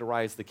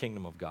recharacterize the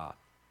kingdom of God.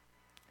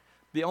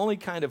 The only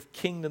kind of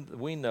kingdom that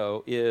we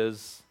know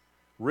is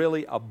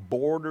really a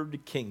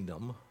bordered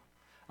kingdom,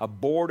 a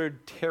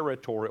bordered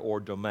territory or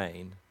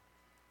domain,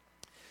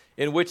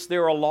 in which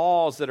there are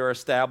laws that are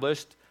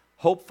established,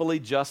 hopefully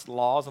just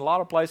laws. In a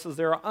lot of places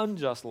there are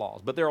unjust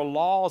laws, but there are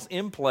laws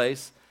in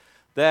place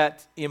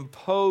that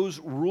impose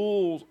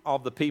rules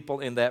of the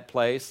people in that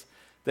place,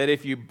 that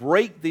if you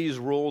break these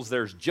rules,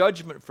 there's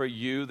judgment for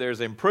you,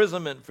 there's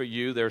imprisonment for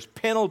you, there's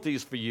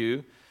penalties for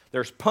you,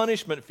 there's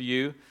punishment for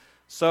you.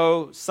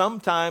 So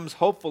sometimes,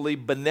 hopefully,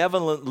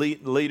 benevolent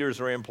leaders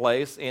are in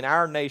place. In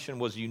our nation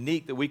was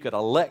unique that we could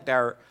elect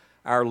our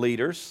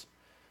leaders.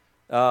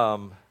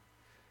 Some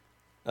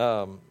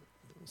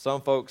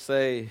folks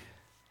say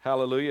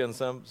hallelujah, and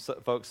some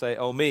folks say,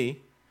 oh me.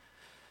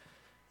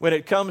 When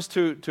it comes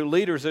to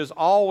leaders, there's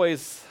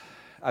always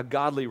a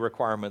godly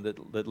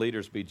requirement that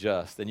leaders be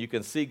just. And you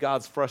can see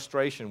God's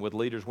frustration with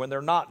leaders when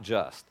they're not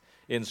just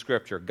in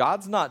Scripture.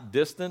 God's not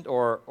distant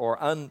or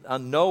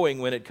unknowing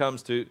when it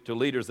comes to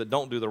leaders that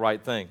don't do the right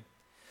thing.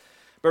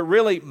 But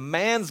really,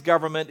 man's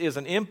government is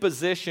an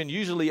imposition,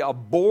 usually a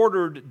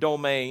bordered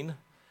domain,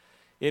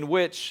 in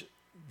which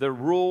the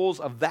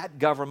rules of that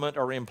government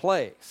are in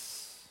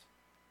place.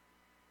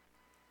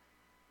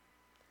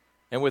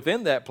 And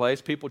within that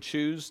place, people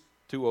choose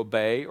to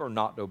obey or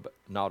not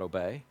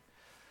obey.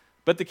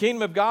 But the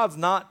kingdom of God's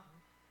not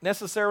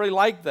necessarily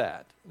like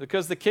that,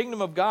 because the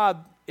kingdom of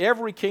God,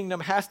 every kingdom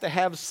has to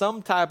have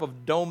some type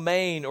of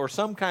domain or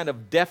some kind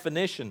of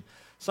definition,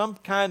 some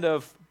kind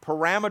of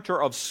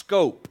parameter of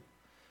scope.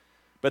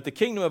 But the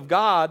kingdom of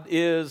God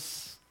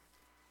is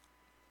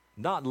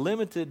not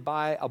limited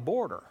by a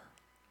border.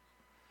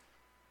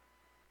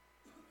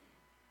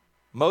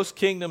 Most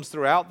kingdoms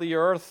throughout the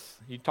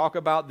earth, you talk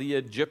about the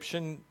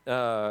Egyptian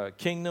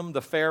kingdom,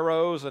 the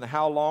pharaohs, and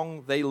how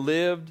long they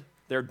lived,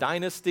 their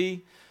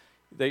dynasty.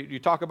 You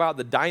talk about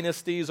the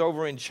dynasties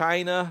over in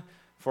China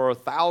for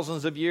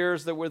thousands of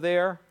years that were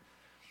there.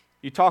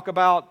 You talk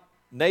about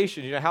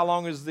nations. You know, how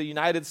long has the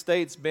United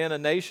States been a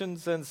nation?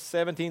 Since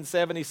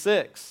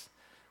 1776.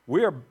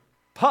 We're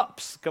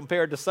pups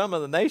compared to some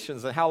of the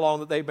nations and how long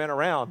that they've been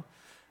around.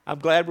 I'm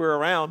glad we're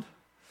around.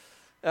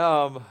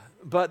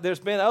 But there's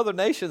been other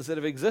nations that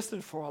have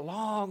existed for a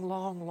long,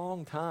 long,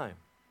 long time.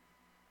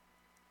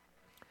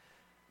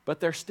 But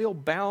they're still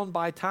bound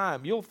by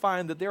time. You'll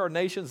find that there are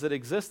nations that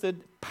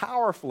existed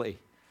powerfully.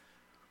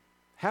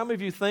 How many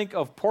of you think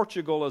of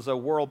Portugal as a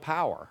world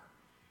power?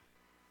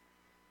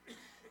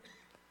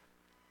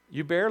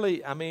 You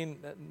barely,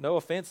 no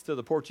offense to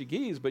the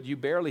Portuguese, but you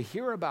barely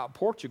hear about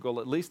Portugal,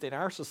 at least in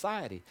our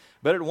society.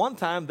 But at one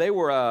time, they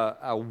were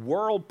a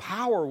world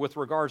power with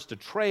regards to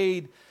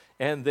trade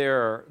and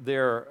their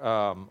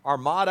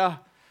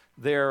armada,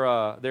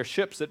 their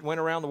ships that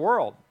went around the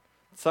world.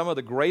 Some of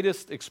the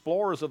greatest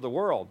explorers of the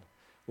world.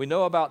 We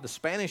know about the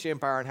Spanish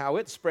Empire and how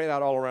it spread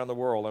out all around the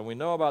world. And we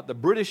know about the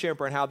British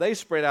Empire and how they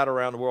spread out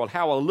around the world.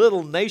 How a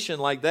little nation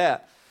like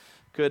that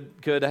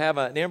could have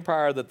an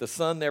empire that the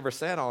sun never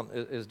set on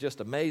is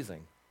just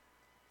amazing.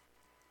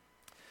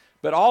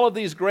 But all of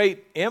these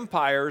great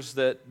empires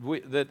that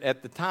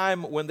at the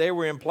time when they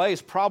were in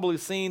place probably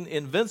seemed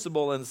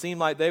invincible and seemed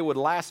like they would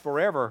last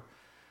forever,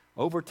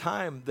 over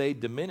time they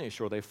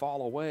diminish or they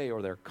fall away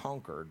or they're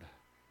conquered.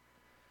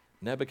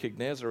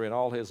 Nebuchadnezzar in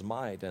all his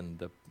might, and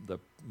the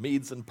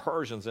Medes and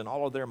Persians in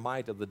all of their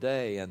might of the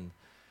day, and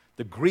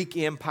the Greek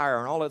Empire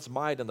and all its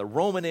might, and the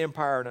Roman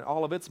Empire and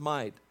all of its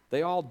might,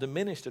 they all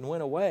diminished and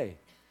went away.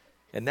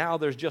 And now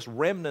there's just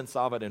remnants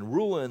of it and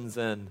ruins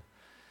and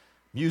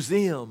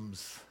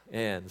museums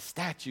and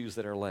statues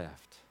that are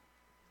left.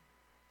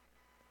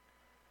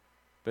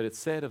 But it's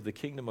said of the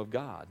kingdom of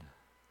God,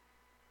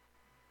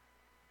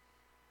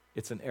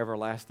 it's an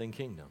everlasting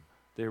kingdom.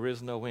 There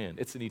is no end.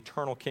 It's an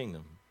eternal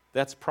kingdom.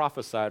 That's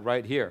prophesied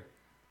right here.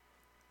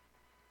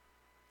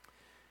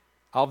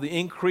 Of the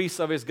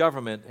increase of his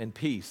government and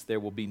peace, there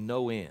will be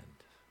no end.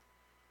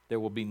 There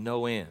will be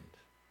no end.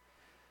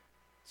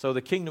 So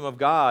the kingdom of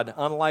God,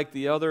 unlike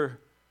the other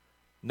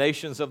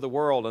nations of the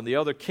world and the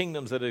other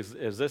kingdoms that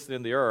exist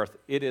in the earth,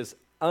 it is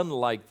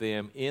unlike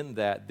them in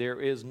that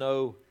there is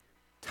no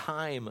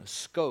time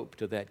scope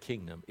to that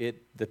kingdom.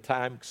 The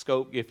time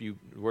scope, if you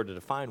were to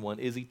define one,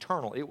 is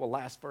eternal. It will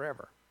last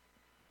forever.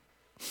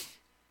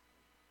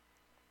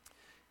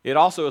 It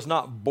also is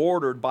not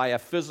bordered by a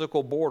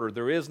physical border.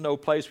 There is no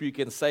place where you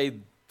can say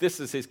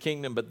this is his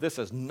kingdom, but this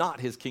is not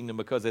his kingdom,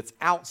 because it's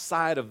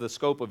outside of the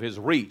scope of his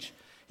reach.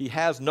 He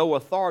has no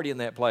authority in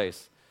that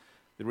place.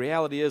 The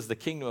reality is the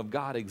kingdom of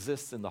God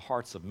exists in the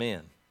hearts of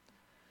men.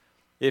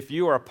 If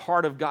you are a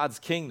part of God's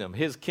kingdom,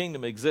 His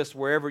kingdom exists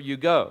wherever you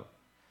go.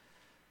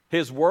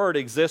 His word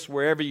exists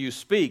wherever you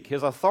speak.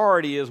 His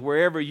authority is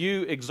wherever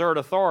you exert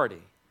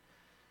authority.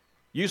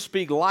 You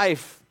speak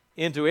life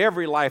into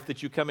every life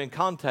that you come in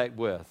contact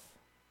with.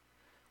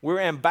 We're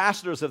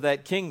ambassadors of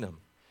that kingdom.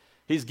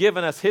 He's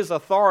given us His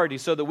authority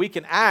so that we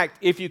can act,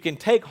 if you can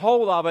take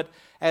hold of it,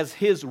 as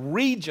His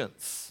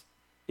regents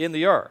in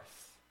the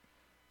earth.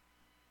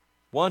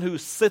 One who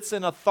sits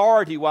in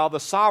authority while the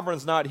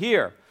sovereign's not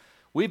here.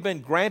 We've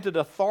been granted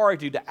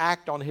authority to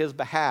act on His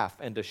behalf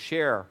and to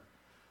share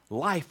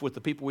life with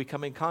the people we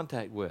come in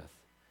contact with,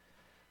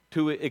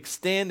 to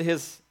extend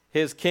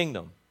His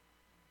kingdom.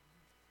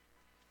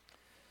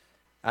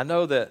 I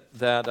know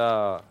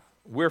that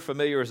we're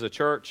familiar as a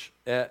church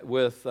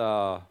with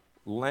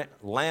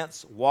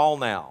Lance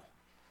Wallnau.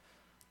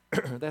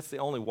 That's the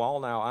only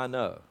Wallnau I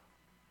know.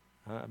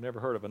 I've never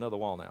heard of another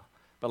Wallnau.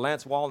 But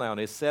Lance Wallnau and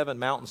his 7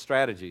 mountain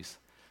strategies,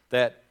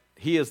 that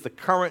he is the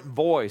current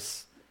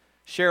voice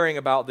sharing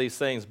about these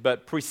things.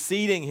 But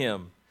preceding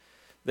him,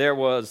 there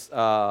was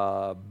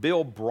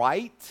Bill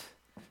Bright,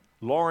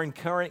 Lauren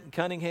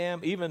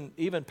Cunningham,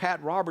 even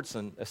Pat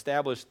Robertson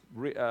established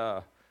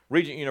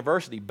Regent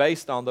University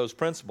based on those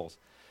principles.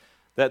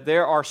 That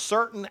there are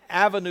certain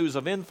avenues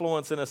of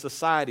influence in a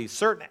society,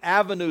 certain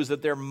avenues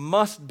that there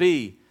must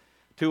be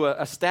to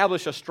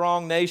establish a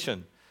strong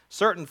nation,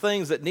 certain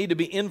things that need to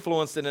be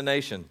influenced in a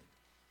nation.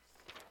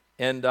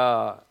 And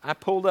I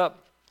pulled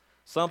up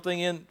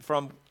something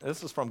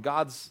this is from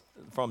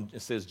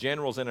it says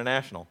Generals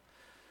International,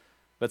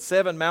 but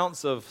 7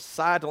 mountains of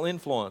societal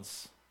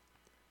influence.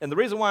 And the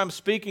reason why I'm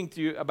speaking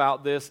to you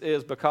about this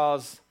is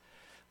because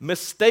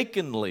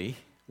mistakenly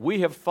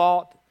we have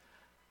thought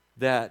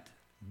that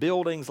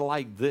buildings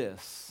like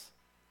this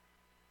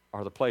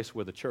are the place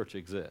where the church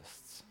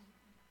exists.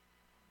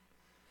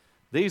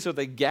 These are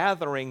the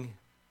gathering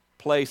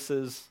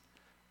places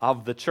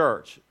of the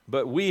church.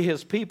 But we,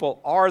 His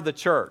people, are the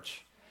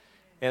church.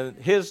 And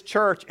His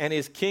church and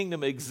His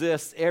kingdom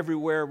exists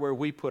everywhere where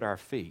we put our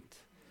feet.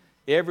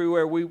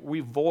 Everywhere we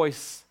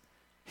voice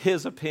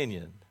His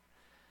opinion.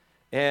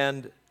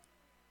 And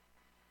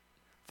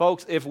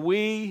folks, if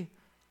we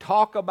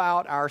talk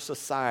about our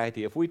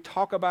society, if we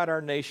talk about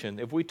our nation,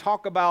 if we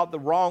talk about the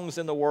wrongs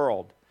in the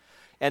world,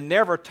 and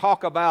never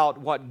talk about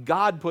what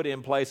God put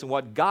in place and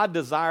what God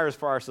desires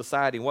for our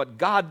society, and what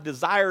God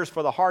desires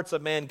for the hearts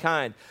of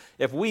mankind,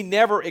 if we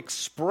never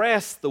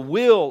express the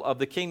will of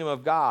the kingdom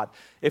of God,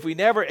 if we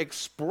never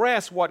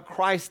express what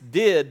Christ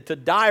did to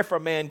die for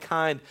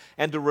mankind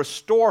and to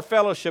restore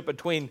fellowship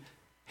between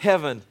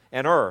heaven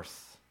and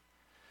earth,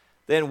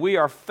 then we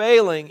are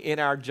failing in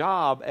our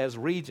job as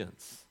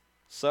regents.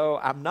 So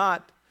I'm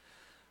not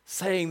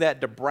saying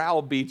that to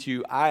browbeat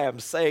you. I am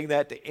saying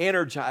that to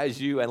energize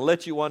you and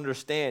let you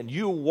understand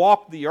you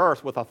walk the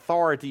earth with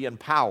authority and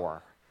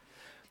power.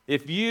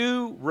 If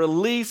you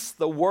release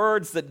the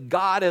words that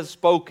God has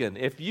spoken,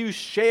 if you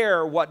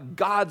share what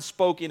God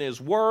spoke in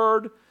His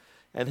Word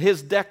and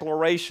His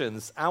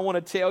declarations, I want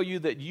to tell you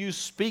that you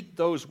speak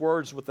those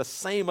words with the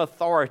same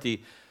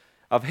authority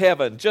of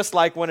heaven. Just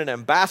like when an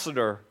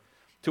ambassador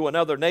to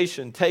another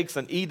nation takes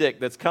an edict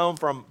that's come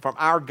from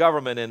our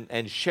government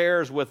and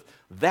shares with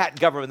that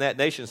government, that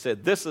nation,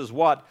 said, this is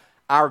what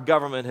our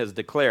government has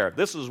declared.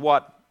 This is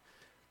what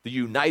the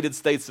United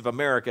States of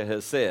America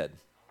has said.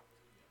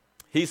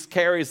 He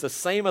carries the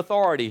same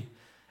authority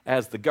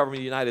as the government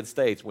of the United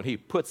States when he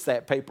puts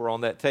that paper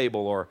on that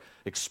table or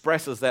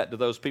expresses that to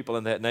those people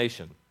in that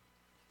nation.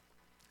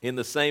 In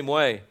the same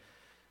way,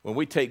 when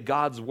we take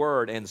God's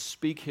word and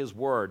speak His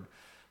word,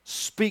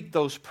 speak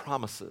those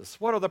promises.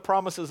 What are the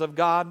promises of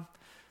God?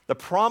 The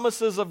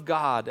promises of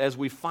God, as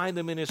we find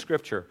them in His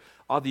Scripture,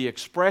 are the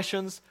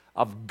expressions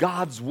of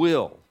God's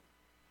will.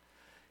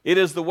 It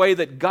is the way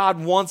that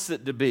God wants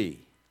it to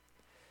be.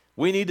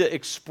 We need to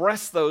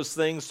express those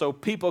things so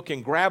people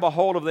can grab a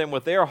hold of them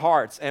with their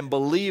hearts and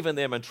believe in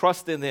them and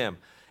trust in them,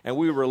 and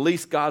we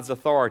release God's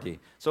authority.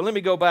 So let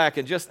me go back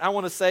and I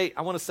want to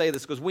say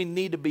this because we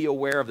need to be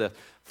aware of this.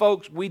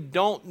 Folks, we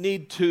don't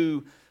need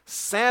to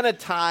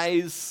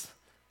sanitize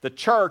the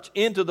church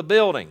into the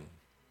building.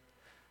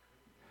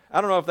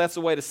 I don't know if that's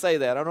the way to say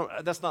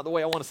that. That's not the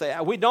way I want to say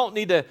it. We don't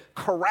need to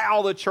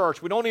corral the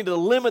church. We don't need to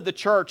limit the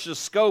church's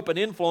scope and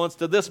influence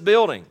to this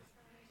building.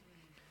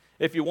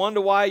 If you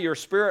wonder why your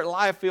spirit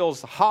life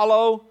feels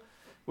hollow,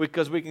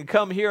 because we can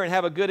come here and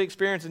have a good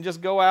experience and just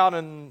go out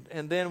and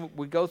then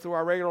we go through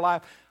our regular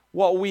life,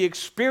 what we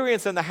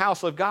experience in the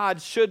house of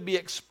God should be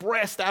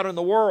expressed out in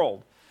the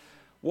world.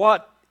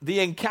 What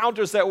the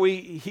encounters that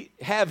we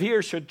have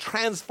here should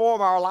transform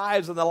our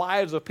lives and the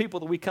lives of people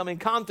that we come in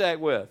contact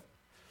with.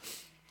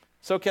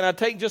 So can I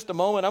take just a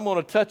moment? I'm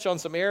going to touch on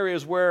some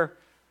areas where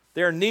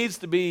there needs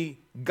to be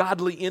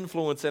godly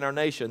influence in our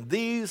nation.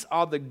 These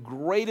are the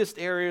greatest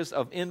areas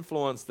of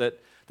influence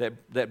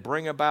that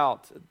bring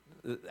about,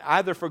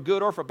 either for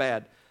good or for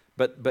bad,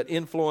 but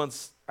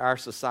influence our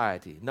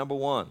society. Number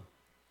one,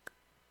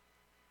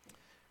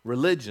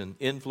 religion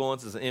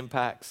influences and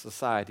impacts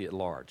society at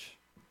large.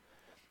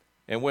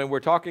 And when we're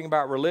talking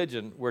about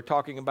religion, we're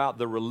talking about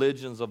the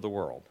religions of the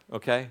world,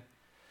 okay?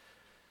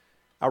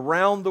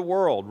 Around the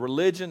world,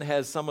 religion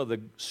has some of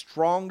the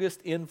strongest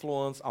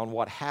influence on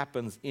what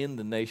happens in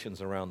the nations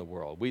around the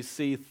world. We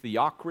see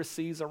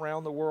theocracies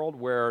around the world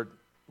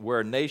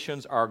where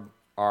nations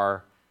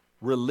are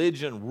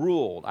religion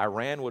ruled.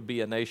 Iran would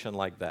be a nation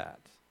like that,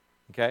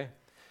 okay?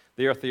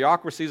 There are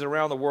theocracies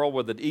around the world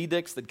where the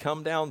edicts that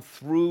come down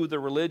through the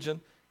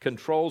religion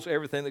controls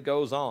everything that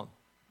goes on.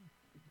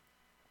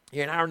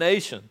 In our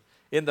nation,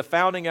 in the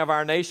founding of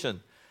our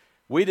nation,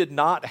 we did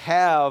not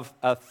have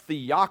a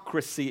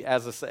theocracy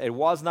it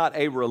was not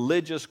a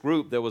religious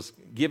group that was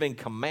giving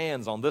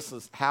commands on this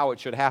is how it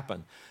should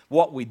happen.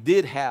 What we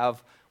did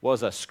have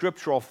was a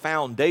scriptural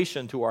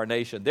foundation to our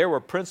nation. There were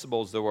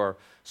principles that were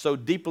so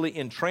deeply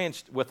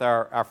entrenched with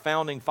our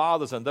founding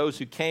fathers and those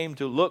who came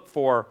to look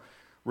for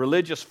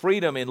religious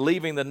freedom in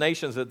leaving the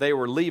nations that they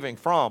were leaving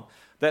from,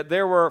 that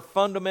there were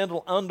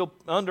fundamental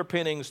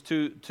underpinnings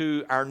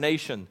to our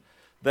nation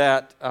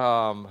that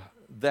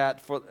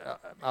for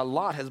a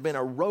lot has been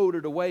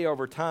eroded away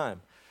over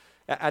time.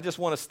 I just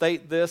want to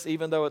state this,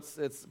 even though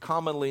it's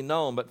commonly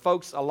known. But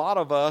folks, a lot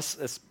of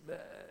us,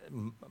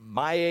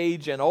 my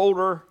age and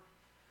older,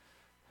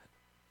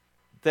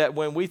 that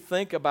when we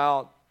think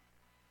about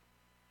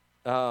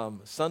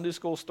Sunday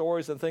school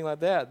stories and things like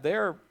that,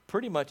 they're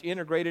pretty much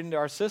integrated into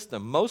our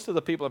system. Most of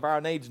the people of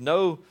our age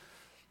know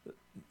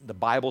the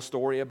Bible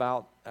story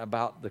about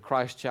the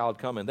Christ child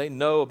coming. They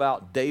know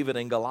about David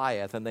and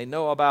Goliath, and they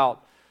know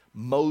about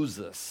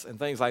Moses and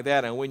things like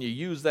that. And when you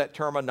use that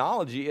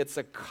terminology, it's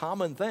a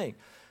common thing.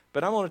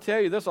 But I'm going to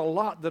tell you, there's a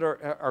lot that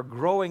are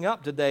growing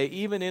up today,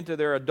 even into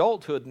their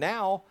adulthood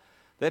now,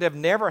 that have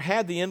never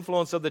had the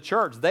influence of the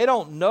church. They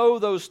don't know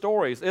those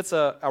stories. It's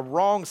a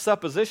wrong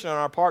supposition on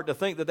our part to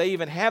think that they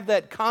even have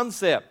that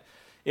concept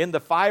in the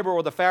fiber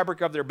or the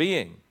fabric of their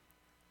being.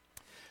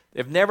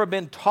 They've never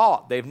been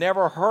taught. They've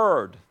never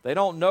heard. They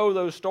don't know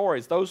those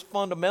stories. Those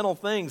fundamental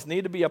things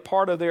need to be a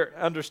part of their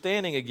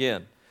understanding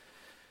again.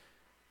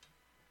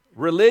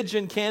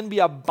 Religion can be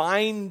a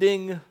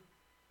binding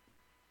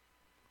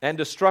and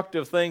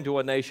destructive thing to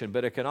a nation,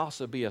 but it can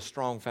also be a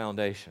strong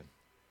foundation.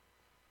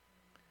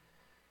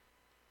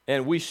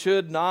 And we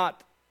should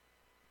not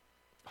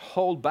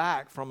hold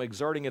back from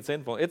exerting its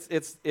influence.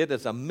 It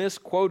is a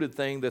misquoted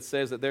thing that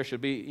says that there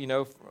should be,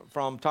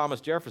 from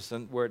Thomas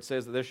Jefferson, where it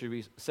says that there should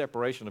be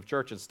separation of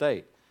church and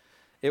state.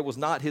 It was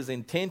not his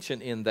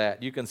intention in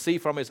that. You can see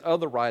from his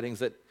other writings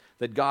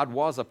that God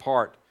was a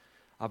part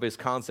of his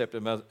concept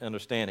of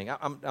understanding.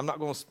 I'm not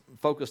going to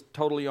focus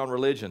totally on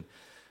religion,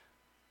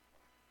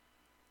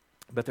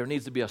 but there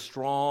needs to be a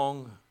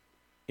strong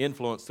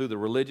influence through the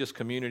religious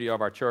community of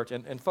our church.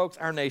 And folks,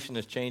 our nation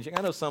is changing.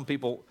 I know some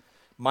people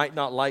might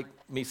not like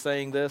me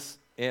saying this,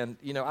 and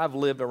I've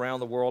lived around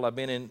the world. I've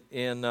been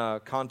in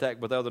contact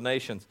with other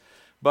nations,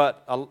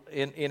 but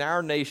in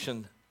our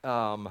nation,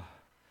 I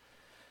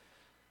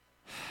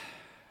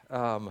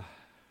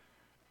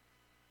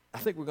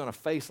think we're going to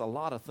face a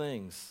lot of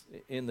things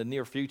in the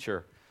near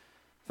future.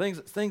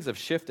 Things have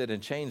shifted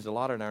and changed a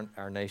lot in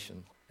our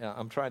nation.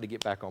 I'm trying to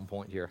get back on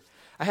point here.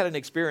 I had an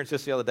experience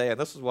just the other day, and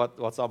this is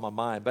what's on my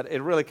mind, but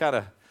it really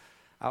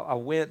I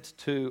went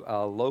to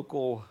a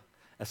local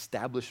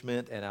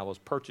establishment, and I was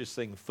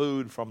purchasing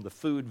food from the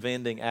food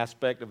vending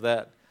aspect of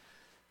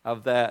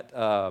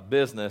that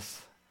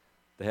business.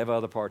 They have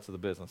other parts of the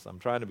business. I'm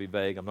trying to be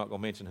vague. I'm not going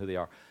to mention who they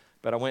are.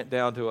 But I went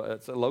down to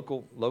it's a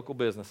local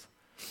business,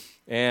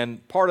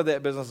 and part of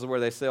that business is where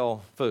they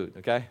sell food,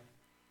 okay?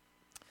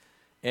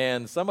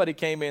 And somebody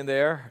came in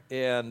there,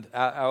 and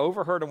I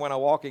overheard them when I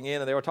was walking in,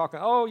 and they were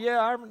talking, oh, yeah,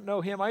 I know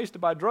him. I used to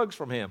buy drugs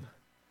from him.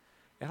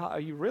 And are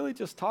you really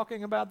just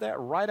talking about that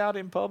right out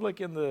in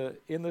public in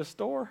the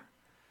store?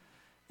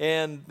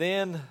 And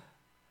then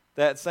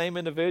that same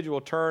individual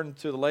turned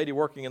to the lady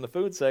working in the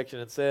food section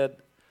and said,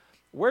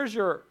 where's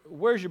your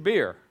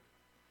beer?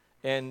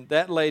 And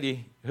that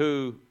lady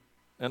who,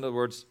 in other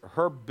words,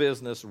 her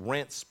business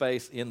rents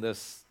space in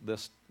this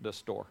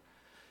store.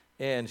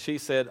 And she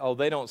said, oh,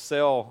 they don't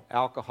sell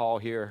alcohol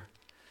here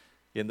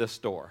in this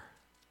store.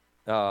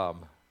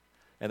 And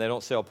they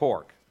don't sell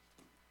pork.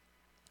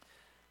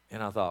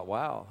 And I thought,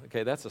 wow,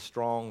 okay, that's a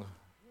strong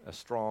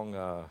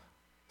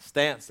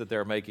stance that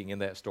they're making in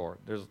that store.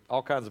 There's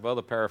all kinds of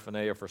other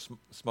paraphernalia for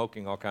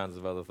smoking, all kinds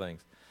of other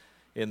things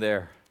in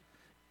there,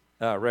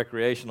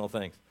 recreational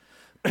things.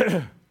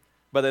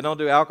 But they don't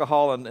do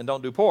alcohol and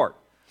don't do pork.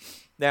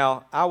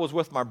 Now, I was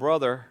with my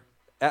brother.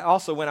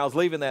 Also, when I was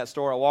leaving that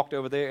store, I walked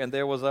over there, and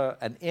there was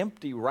an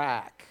empty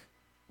rack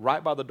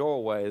right by the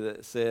doorway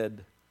that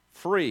said,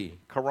 free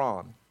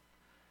Quran.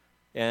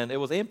 And it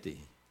was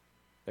empty.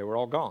 They were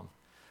all gone.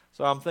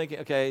 So I'm thinking,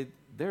 okay,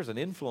 there's an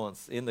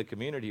influence in the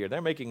community here.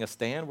 They're making a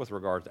stand with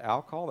regards to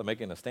alcohol. They're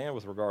making a stand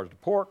with regards to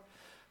pork.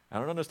 I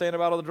don't understand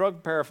about all the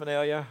drug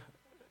paraphernalia.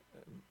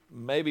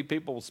 Maybe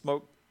people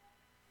smoke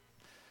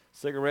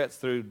cigarettes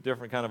through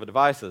different kind of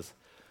devices.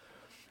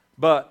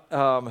 But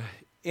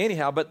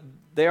anyhow, but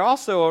they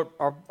also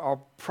are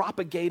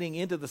propagating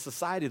into the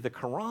society the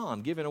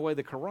Quran, giving away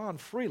the Quran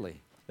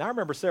freely. Now, I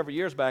remember several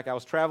years back, I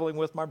was traveling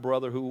with my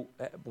brother who,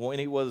 when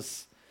he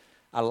was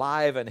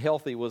alive and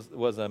healthy,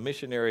 was a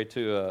missionary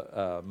to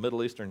a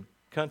Middle Eastern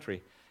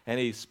country, and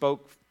he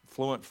spoke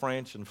fluent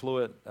French and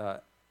fluent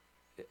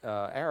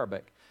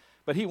Arabic.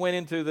 But he went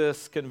into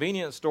this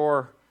convenience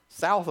store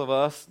south of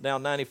us,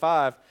 down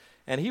 95,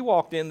 and he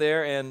walked in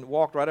there and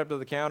walked right up to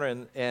the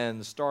counter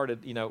and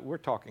started, we're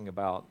talking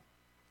about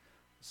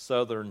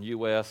southern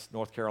U.S.,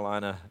 North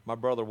Carolina. My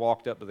brother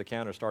walked up to the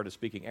counter, started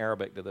speaking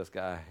Arabic to this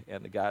guy,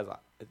 and the guy's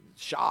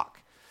shock.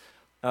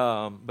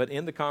 But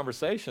in the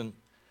conversation,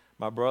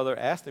 my brother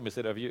asked him, he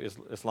said, "Are you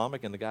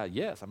Islamic?" And the guy,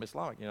 "Yes, I'm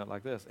Islamic,"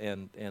 like this.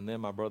 And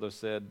then my brother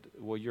said,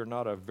 "Well, you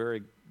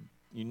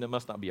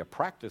must not be a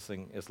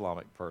practicing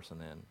Islamic person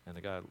then." And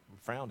the guy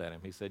frowned at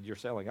him. He said, "You're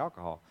selling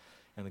alcohol."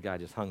 And the guy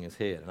just hung his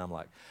head. And I'm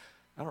like,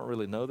 I don't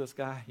really know this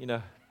guy,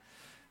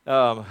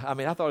 I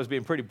thought he was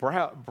being pretty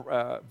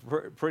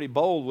pretty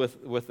bold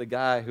with the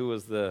guy who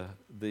was who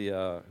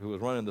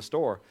was running the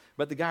store.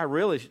 But the guy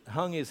really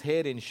hung his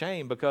head in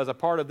shame because a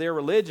part of their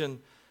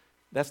religion,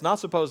 that's not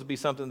supposed to be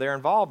something they're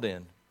involved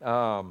in.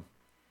 But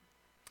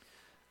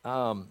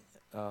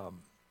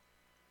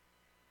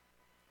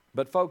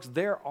folks,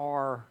 there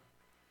are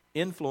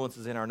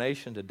influences in our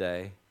nation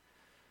today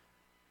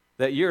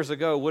that years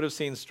ago would have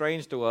seemed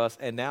strange to us,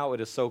 and now it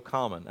is so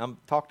common. I'm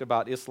talked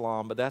about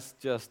Islam, but that's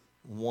just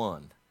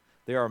one.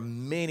 There are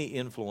many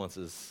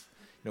influences.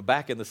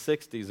 Back in the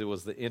 60s, it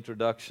was the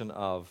introduction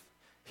of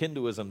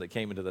Hinduism that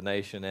came into the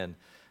nation, and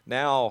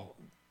now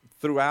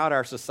throughout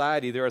our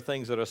society, there are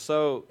things that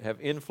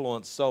have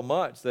influenced so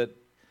much that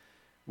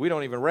we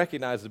don't even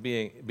recognize as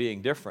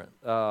being different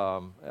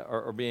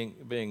or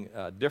being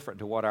different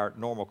to what our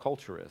normal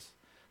culture is.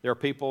 There are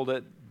people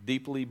that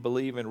deeply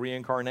believe in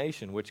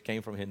reincarnation, which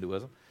came from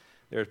Hinduism.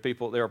 There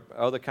are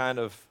other kind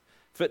of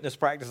fitness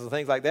practices and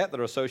things like that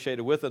are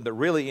associated with them that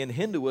really in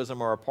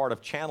Hinduism are a part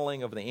of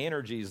channeling of the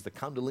energies, the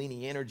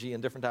Kundalini energy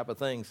and different type of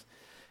things.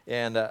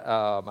 And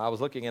I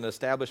was looking at an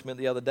establishment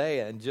the other day,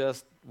 and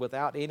just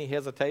without any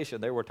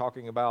hesitation, they were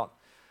talking about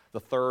the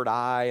third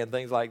eye and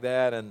things like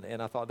that.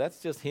 And I thought, that's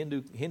just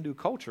Hindu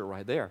culture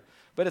right there.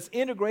 But it's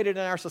integrated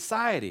in our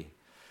society.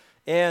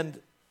 And,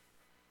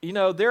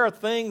 there are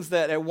things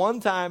that at one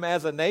time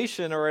as a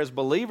nation or as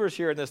believers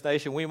here in this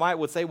nation, we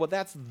would say, well,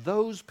 that's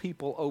those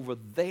people over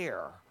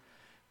there.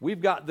 We've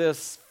got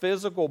this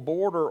physical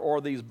border or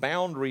these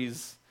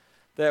boundaries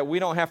that we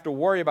don't have to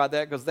worry about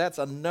that because that's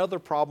another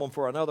problem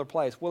for another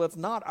place. Well, it's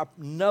not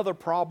another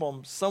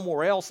problem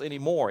somewhere else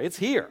anymore. It's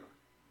here.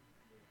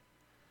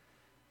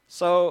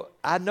 So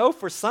I know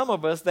for some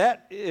of us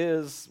that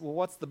is, well,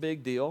 what's the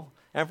big deal?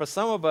 And for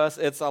some of us,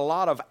 it's a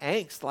lot of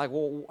angst, like,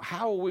 well,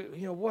 how are we,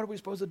 what are we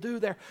supposed to do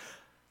there?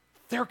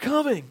 They're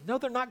coming. No,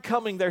 they're not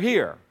coming. They're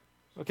here.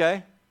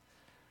 Okay?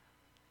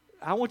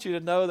 I want you to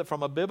know that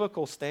from a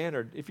biblical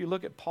standard, if you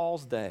look at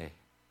Paul's day,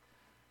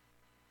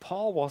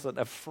 Paul wasn't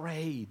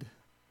afraid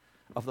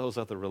of those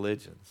other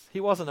religions. He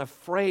wasn't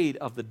afraid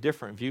of the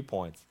different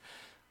viewpoints.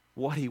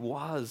 What he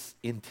was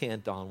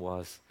intent on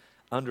was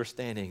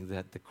understanding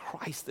that the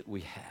Christ that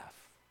we have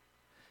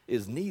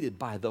is needed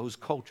by those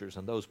cultures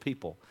and those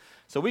people.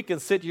 So we can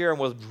sit here and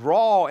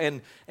withdraw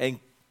and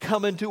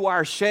come into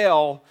our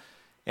shell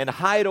and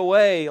hide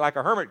away like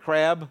a hermit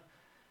crab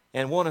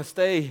and want to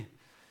stay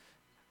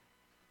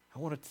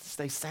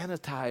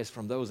sanitized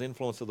from those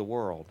influences of the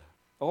world.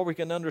 Or we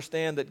can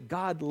understand that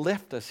God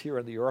left us here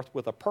on the earth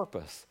with a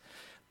purpose,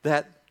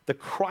 that the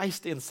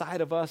Christ inside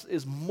of us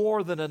is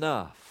more than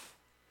enough.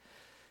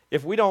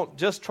 If we don't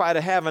just try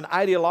to have an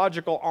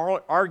ideological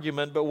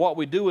argument, but what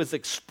we do is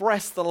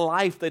express the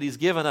life that He's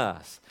given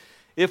us.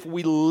 If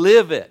we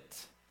live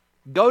it,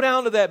 go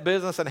down to that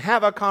business and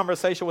have a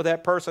conversation with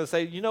that person and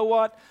say, you know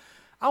what?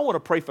 I want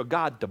to pray for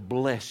God to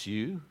bless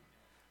you,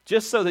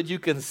 just so that you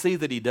can see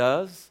that He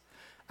does.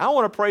 I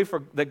want to pray for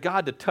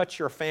God to touch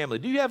your family.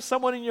 Do you have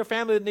someone in your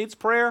family that needs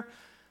prayer?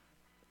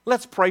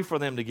 Let's pray for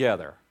them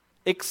together.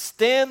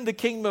 Extend the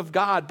kingdom of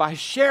God by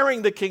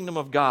sharing the kingdom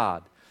of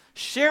God.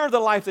 Share the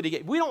life that He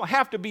gave. We don't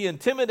have to be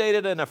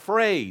intimidated and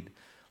afraid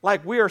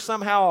like we are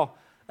somehow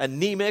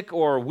anemic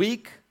or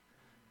weak.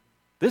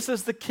 This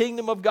is the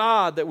kingdom of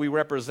God that we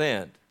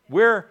represent.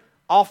 We're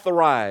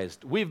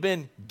authorized. We've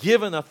been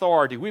given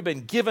authority. We've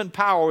been given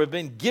power. We've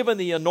been given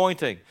the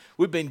anointing.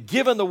 We've been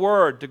given the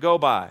word to go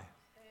by.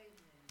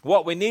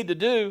 What we need to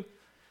do,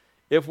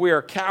 if we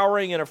are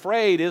cowering and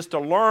afraid, is to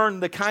learn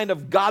the kind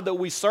of God that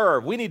we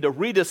serve. We need to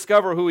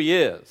rediscover who He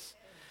is.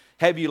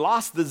 Have you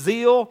lost the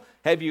zeal?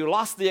 Have you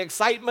lost the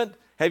excitement?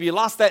 Have you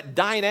lost that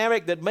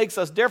dynamic that makes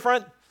us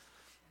different?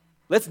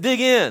 Let's dig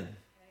in.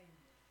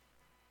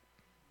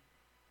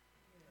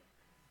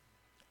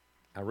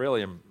 I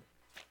really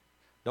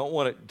don't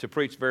want it to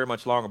preach very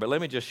much longer, but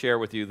let me just share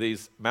with you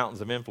these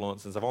mountains of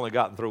influence, since I've only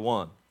gotten through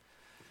one.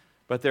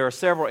 But there are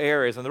several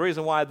areas, and the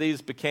reason why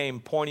these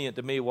became poignant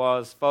to me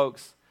was,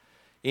 folks,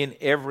 in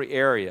every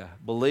area,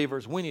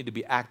 believers, we need to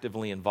be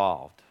actively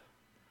involved.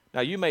 Now,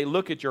 you may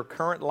look at your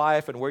current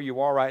life and where you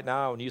are right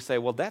now, and you say,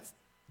 well,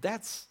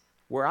 that's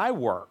where I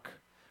work,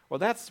 or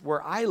that's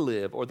where I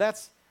live, or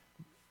that's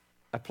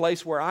a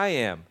place where I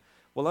am,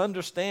 will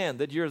understand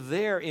that you're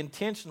there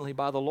intentionally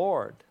by the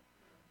Lord.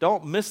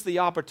 Don't miss the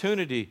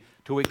opportunity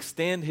to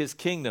extend His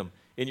kingdom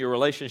in your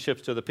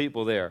relationships to the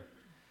people there.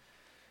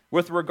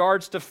 With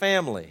regards to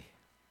family,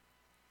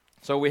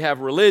 so we have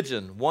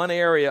religion, one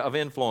area of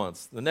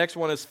influence. The next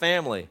one is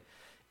family.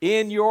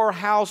 In your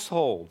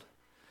household,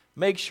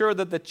 make sure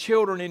that the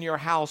children in your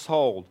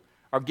household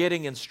are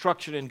getting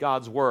instruction in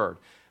God's Word.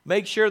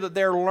 Make sure that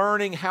they're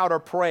learning how to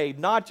pray,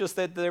 not just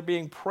that they're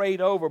being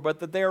prayed over, but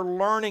that they're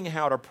learning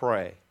how to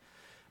pray.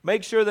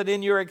 Make sure that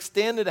in your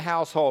extended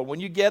household, when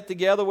you get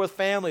together with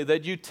family,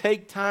 that you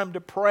take time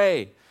to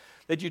pray,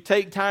 that you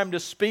take time to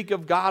speak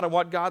of God and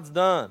what God's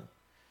done.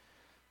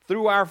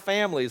 Through our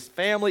families,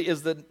 family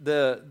is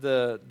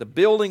the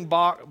building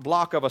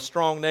block of a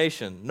strong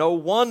nation. No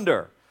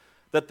wonder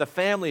that the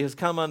family has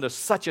come under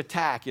such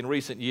attack in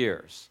recent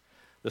years.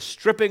 The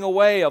stripping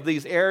away of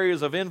these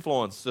areas of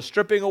influence, the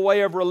stripping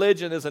away of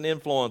religion as an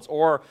influence,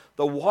 or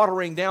the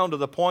watering down to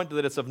the point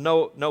that it's of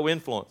no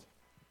influence.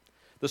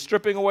 The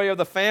stripping away of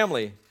the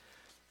family.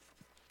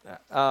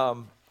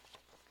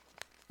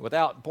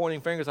 Without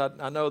pointing fingers,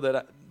 I know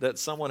that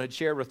someone had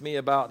shared with me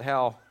about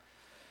how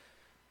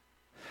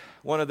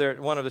one of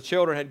the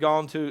children had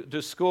gone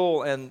to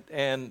school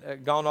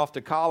and gone off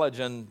to college,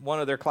 and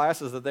one of their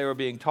classes that they were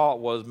being taught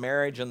was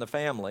marriage and the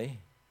family,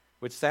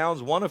 which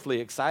sounds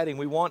wonderfully exciting.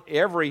 We want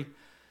every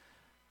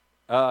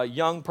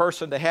young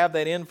person to have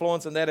that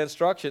influence and that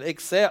instruction,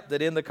 except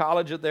that in the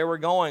college that they were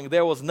going,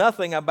 there was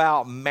nothing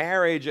about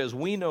marriage as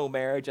we know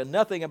marriage, and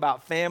nothing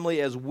about family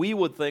as we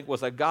would think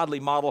was a godly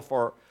model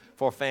for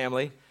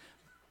family.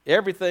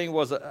 Everything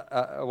was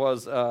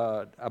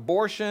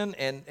abortion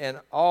and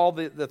all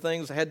the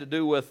things that had to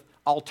do with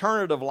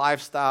alternative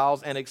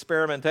lifestyles and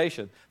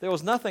experimentation. There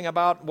was nothing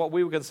about what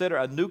we would consider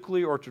a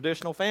nuclear or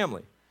traditional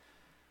family.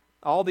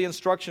 All the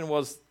instruction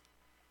was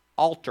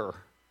altar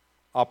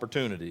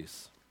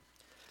opportunities.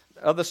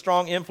 Other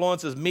strong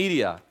influence is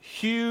media.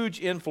 Huge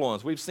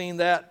influence. We've seen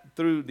that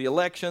through the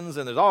elections,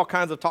 and there's all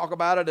kinds of talk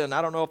about it, and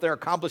I don't know if they're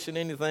accomplishing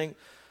anything,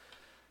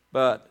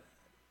 but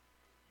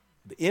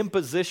the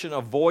imposition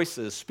of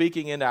voices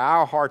speaking into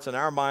our hearts and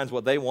our minds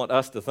what they want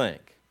us to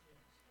think.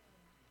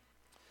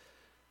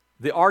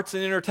 The arts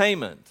and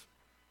entertainment.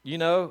 You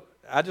know,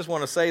 I just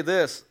want to say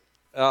this.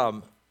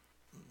 The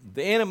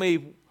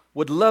enemy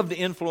would love to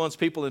influence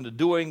people into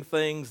doing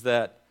things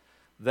that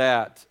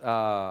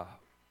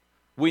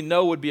we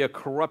know would be a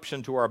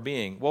corruption to our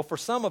being. Well, for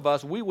some of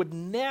us, we would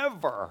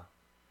never.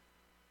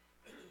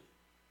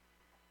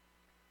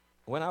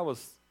 When I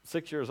was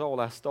 6 years old,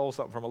 I stole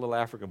something from a little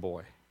African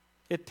boy.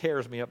 It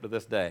tears me up to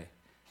this day.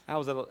 I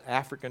was at an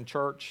African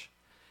church,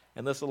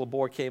 and this little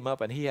boy came up,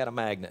 and he had a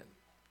magnet.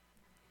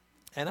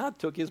 And I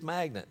took his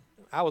magnet.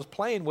 I was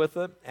playing with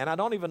it, and I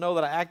don't even know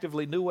that I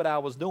actively knew what I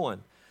was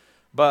doing.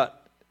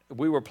 But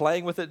we were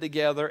playing with it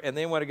together, and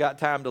then when it got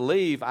time to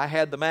leave, I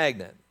had the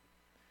magnet.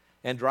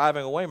 And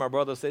driving away, my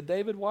brother said,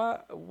 "David,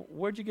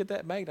 where'd you get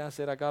that magnet?" I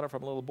said, "I got it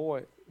from a little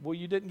boy." "Well,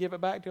 you didn't give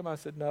it back to him?" I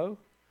said, "No."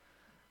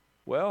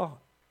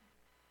 Well,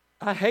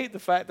 I hate the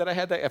fact that I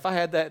had that. If I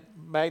had that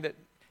magnet,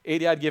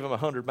 Eddie, I'd give him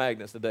 100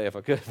 magnets today if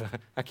I could.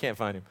 I can't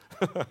find him.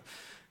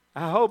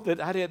 I hope that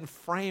I didn't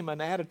frame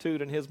an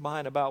attitude in his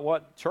mind about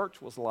what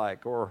church was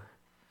like, or,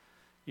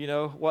 you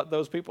know, what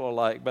those people are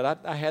like.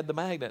 But I had the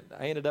magnet.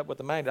 I ended up with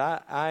the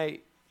magnet.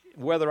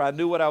 Whether I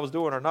knew what I was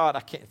doing or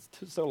not,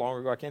 it's so long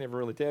ago I can't even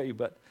really tell you,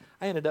 but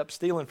I ended up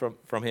stealing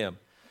from him.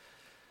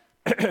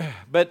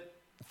 But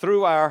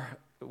through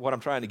what I'm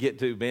trying to get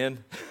to,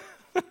 Ben,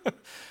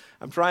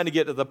 I'm trying to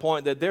get to the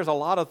point that there's a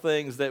lot of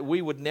things that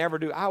we would never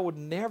do. I would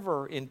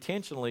never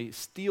intentionally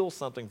steal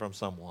something from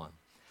someone.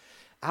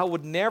 I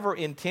would never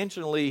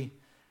intentionally,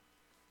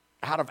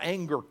 out of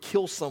anger,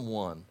 kill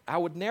someone. I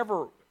would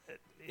never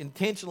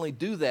intentionally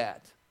do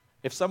that.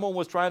 If someone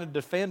was trying to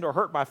defend or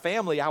hurt my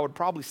family, I would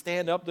probably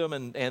stand up to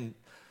them and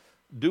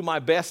do my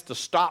best to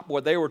stop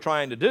what they were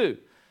trying to do.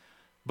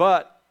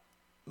 But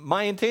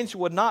my intention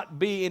would not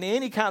be in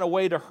any kind of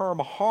way to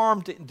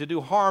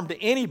do harm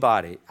to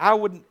anybody.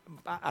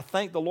 I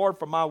thank the Lord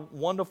for my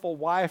wonderful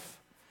wife,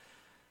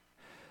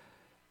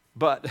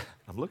 but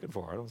I'm looking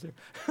for her. I don't see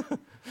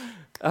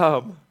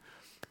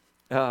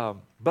her.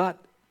 But,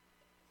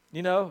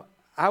 you know,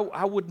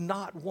 I would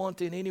not want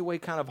to in any way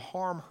kind of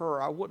harm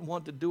her. I wouldn't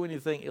want to do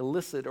anything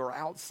illicit or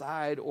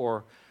outside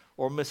or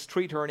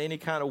mistreat her in any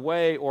kind of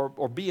way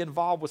or be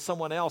involved with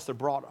someone else that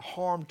brought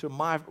harm to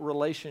my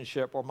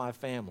relationship or my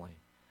family.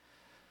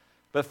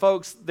 But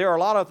folks, there are a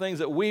lot of things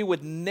that we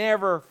would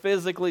never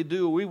physically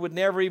do. We would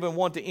never even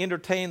want to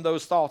entertain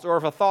those thoughts. Or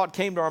if a thought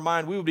came to our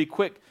mind, we would be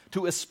quick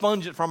to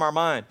expunge it from our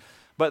mind.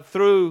 But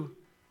through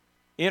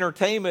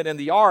entertainment and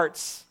the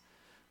arts,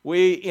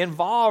 we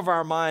involve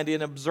our mind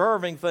in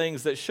observing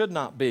things that should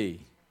not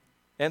be.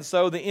 And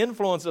so the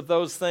influence of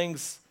those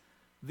things,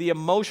 the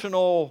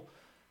emotional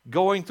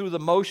going through the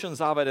motions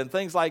of it and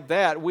things like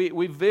that,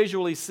 we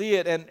visually see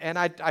it. And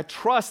I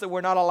trust that we're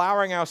not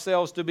allowing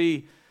ourselves to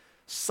be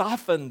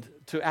softened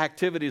to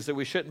activities that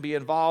we shouldn't be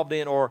involved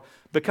in, or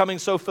becoming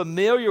so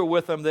familiar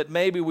with them that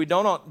maybe we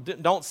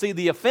don't see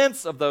the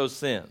offense of those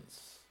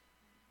sins.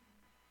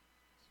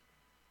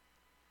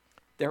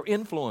 They're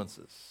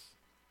influences.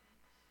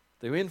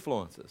 They're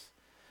influences.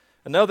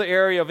 Another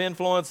area of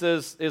influence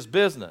is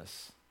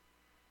business.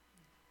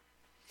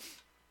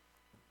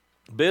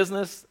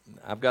 Business,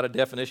 I've got a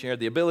definition here,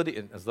 the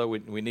ability, as though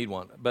we need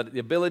one, but the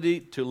ability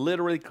to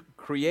literally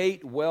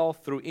create wealth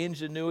through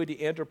ingenuity,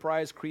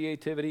 enterprise,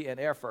 creativity, and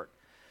effort.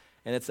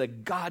 And it's a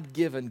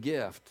God-given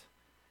gift.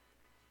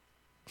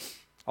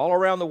 All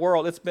around the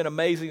world, it's been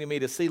amazing to me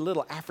to see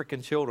little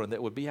African children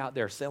that would be out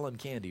there selling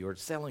candy or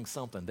selling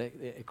something.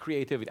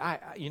 Creativity.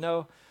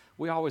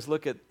 We always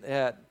look at,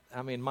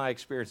 my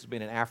experience has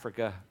been in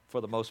Africa for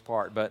the most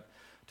part, but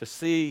to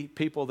see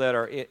people that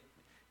are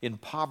in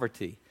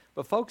poverty.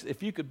 But folks,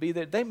 if you could be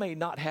there, they may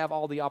not have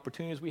all the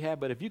opportunities we have,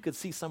 but if you could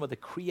see some of the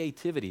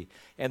creativity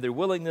and their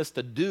willingness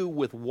to do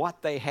with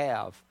what they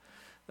have,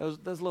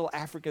 those little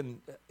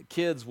African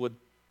kids would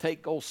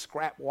take old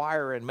scrap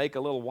wire and make a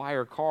little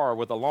wire car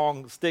with a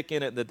long stick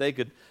in it that they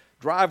could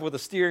drive with a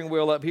steering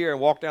wheel up here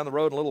and walk down the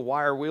road and little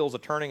wire wheels are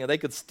turning and they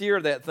could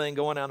steer that thing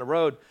going down the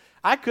road.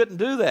 I couldn't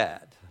do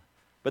that,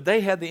 but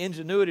they had the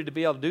ingenuity to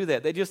be able to do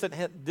that. They just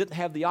didn't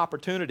have the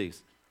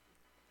opportunities.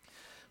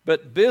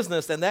 But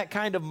business and that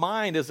kind of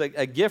mind is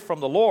a gift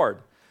from the Lord.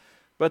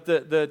 But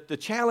the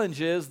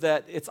challenge is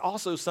that it's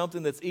also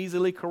something that's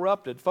easily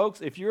corrupted. Folks,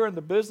 if you're in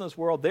the business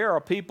world, there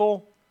are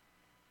people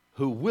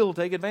who will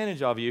take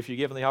advantage of you if you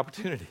give them the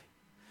opportunity.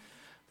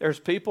 There's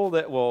people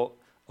that will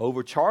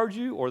overcharge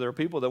you, or there are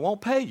people that won't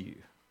pay you.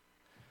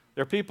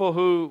 There are people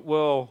who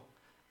will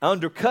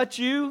undercut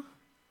you.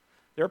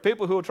 There are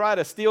people who will try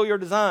to steal your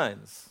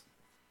designs.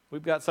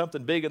 We've got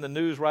something big in the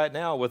news right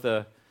now with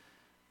a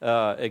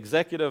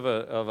executive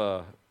of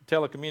a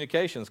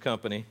telecommunications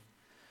company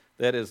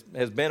that has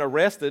been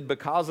arrested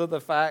because of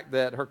the fact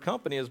that her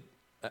company is,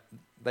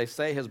 they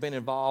say, has been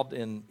involved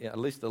in, at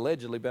least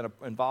allegedly been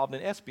involved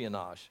in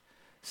espionage,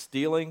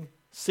 stealing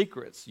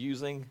secrets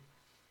using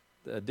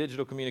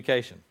digital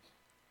communication.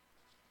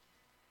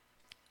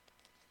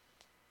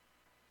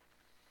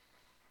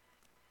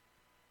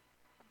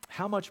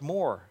 How much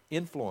more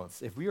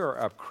influence, if you're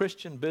a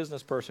Christian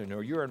business person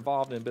or you're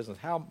involved in business,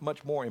 how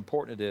much more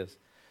important it is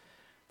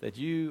that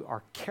you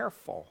are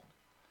careful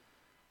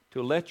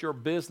to let your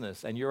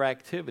business and your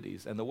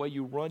activities and the way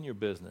you run your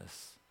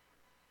business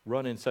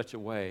run in such a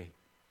way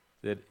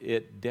that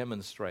it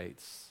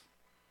demonstrates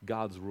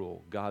God's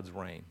rule, God's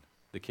reign,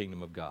 the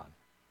kingdom of God.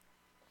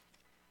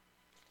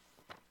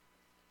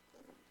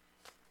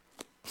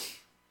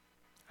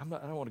 I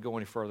don't want to go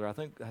any further. I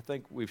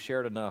think we've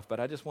shared enough, but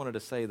I just wanted to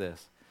say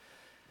this.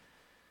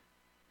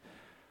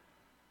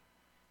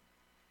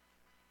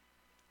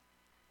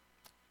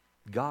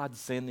 God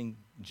sending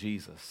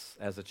Jesus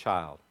as a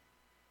child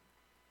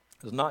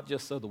is not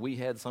just so that we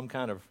had some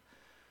kind of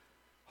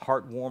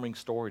heartwarming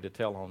story to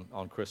tell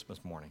on Christmas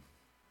morning.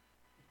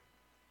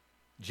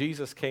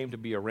 Jesus came to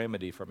be a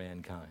remedy for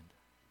mankind.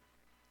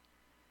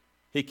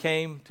 He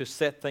came to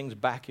set things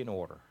back in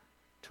order,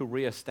 to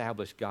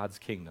reestablish God's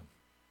kingdom.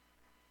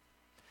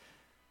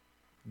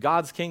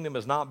 God's kingdom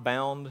is not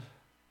bound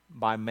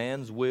by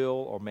man's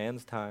will or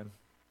man's time.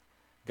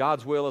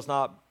 God's will is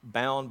not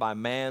bound by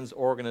man's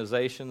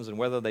organizations and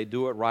whether they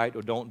do it right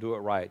or don't do it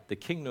right. The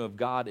kingdom of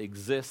God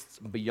exists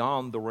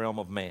beyond the realm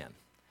of man.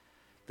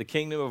 The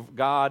kingdom of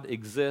God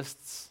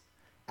exists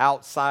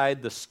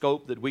outside the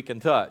scope that we can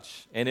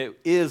touch, and it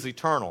is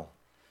eternal.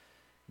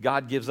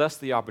 God gives us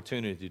the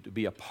opportunity to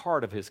be a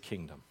part of his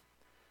kingdom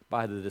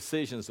by the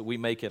decisions that we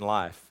make in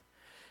life.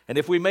 And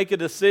if we make a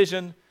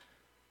decision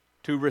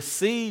to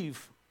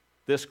receive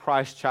this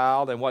Christ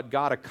child and what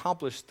God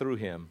accomplished through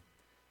him,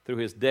 through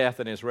his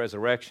death and his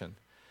resurrection,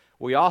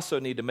 we also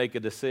need to make a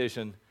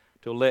decision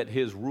to let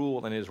his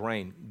rule and his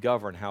reign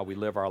govern how we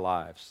live our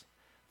lives.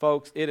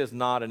 Folks, it is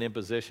not an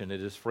imposition,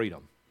 it is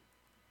freedom.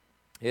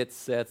 It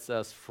sets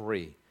us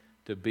free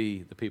to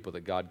be the people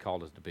that God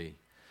called us to be.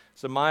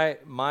 So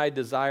my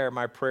desire,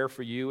 my prayer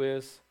for you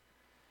is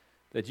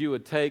that you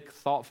would take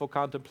thoughtful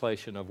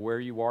contemplation of where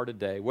you are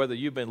today, whether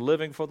you've been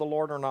living for the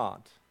Lord or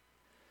not.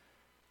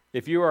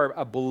 If you are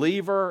a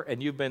believer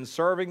and you've been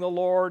serving the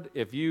Lord,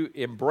 if you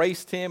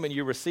embraced him and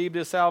you received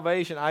his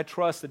salvation, I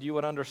trust that you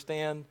would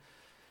understand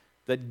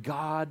that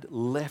God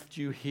left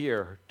you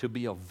here to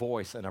be a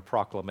voice and a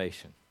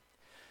proclamation.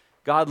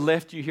 God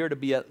left you here to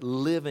be a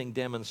living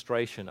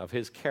demonstration of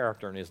his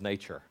character and his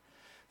nature.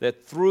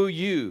 That through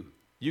you,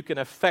 you can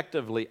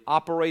effectively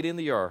operate in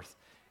the earth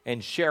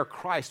and share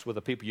Christ with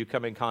the people you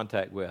come in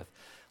contact with.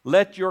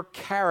 Let your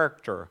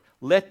character,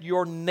 let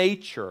your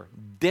nature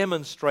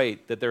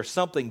demonstrate that there's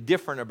something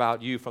different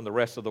about you from the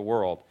rest of the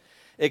world.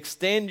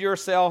 Extend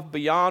yourself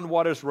beyond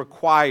what is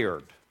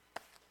required.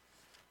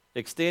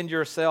 Extend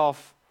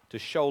yourself to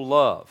show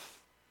love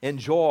and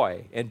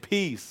joy and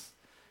peace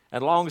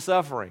and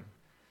long-suffering,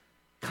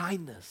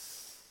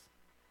 kindness,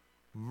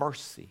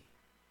 mercy.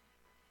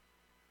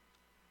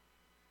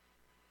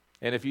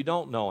 And if you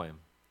don't know him,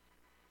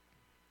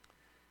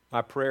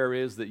 my prayer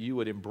is that you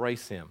would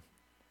embrace him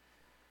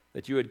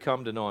that you would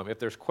come to know him. If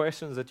there's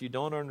questions that you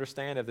don't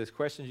understand, if there's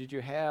questions that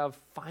you have,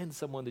 find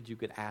someone that you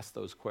could ask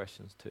those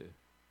questions to.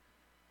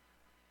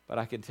 But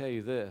I can tell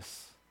you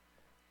this,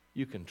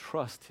 you can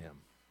trust him.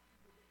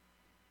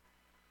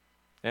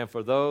 And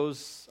for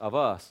those of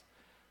us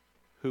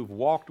who've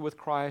walked with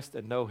Christ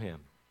and know him,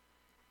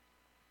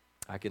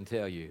 I can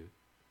tell you,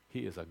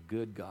 he is a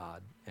good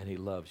God and he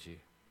loves you.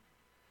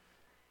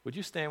 Would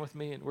you stand with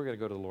me? And we're going to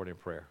go to the Lord in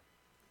prayer.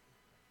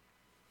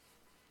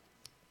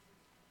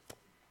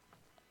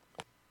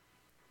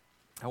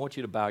 I want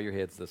you to bow your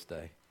heads this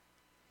day.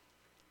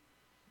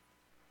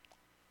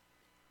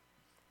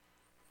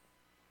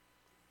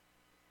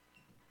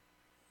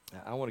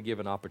 I want to give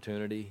an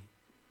opportunity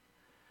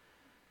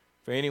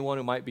for anyone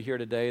who might be here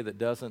today that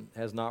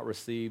has not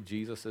received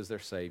Jesus as their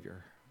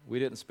Savior. We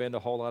didn't spend a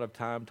whole lot of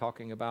time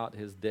talking about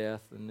his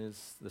death and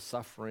the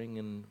suffering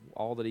and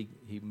all that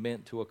he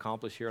meant to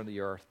accomplish here on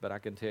the earth, but I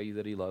can tell you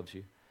that he loves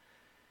you.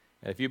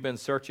 And if you've been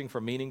searching for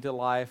meaning to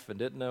life and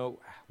didn't know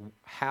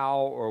how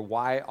or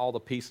why all the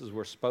pieces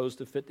were supposed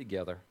to fit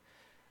together,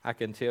 I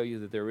can tell you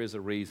that there is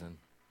a reason.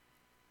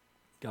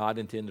 God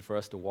intended for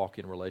us to walk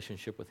in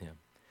relationship with him.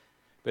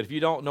 But if you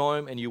don't know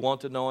him and you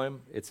want to know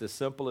him, it's as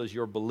simple as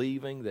you're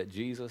believing that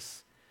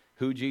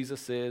who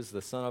Jesus is,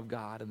 the Son of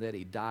God, and that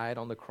he died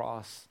on the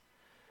cross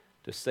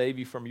to save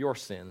you from your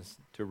sins,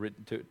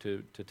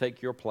 to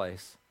take your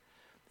place,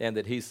 and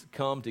that he's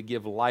come to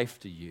give life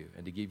to you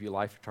and to give you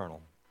life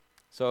eternal.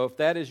 So if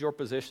that is your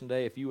position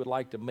today, if you would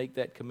like to make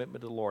that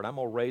commitment to the Lord, I'm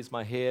going to raise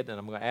my head and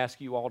I'm going to ask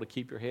you all to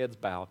keep your heads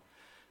bowed.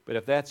 But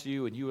if that's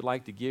you and you would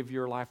like to give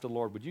your life to the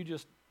Lord, would you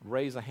just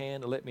raise a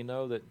hand and let me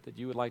know that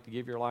you would like to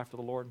give your life to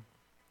the Lord?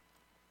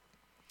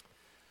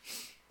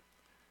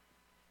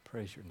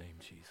 Praise your name,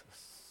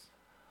 Jesus.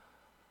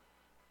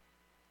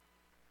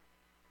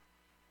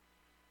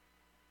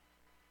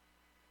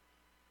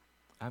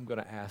 I'm going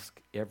to ask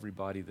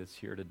everybody that's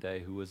here today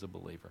who is a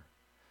believer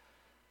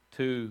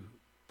to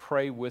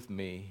pray with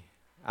me.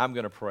 I'm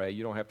going to pray.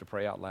 You don't have to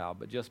pray out loud,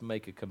 but just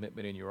make a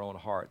commitment in your own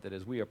heart that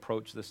as we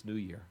approach this new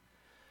year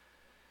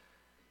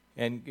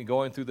and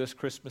going through this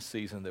Christmas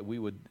season, that we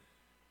would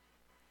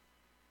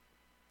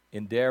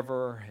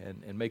endeavor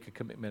and make a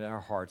commitment in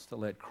our hearts to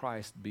let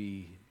Christ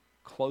be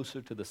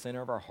closer to the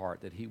center of our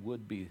heart, that he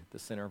would be the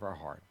center of our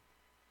heart.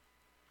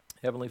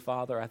 Heavenly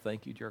Father, I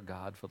thank you, dear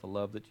God, for the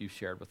love that you've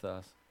shared with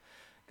us.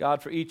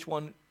 God, for each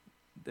one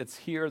that's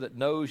here that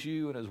knows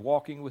you and is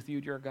walking with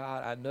you, dear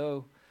God, I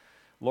know,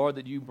 Lord,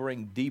 that you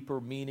bring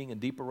deeper meaning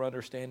and deeper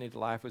understanding to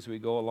life as we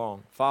go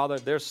along. Father,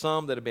 there's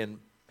some that have been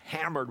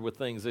hammered with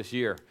things this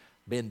year,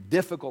 been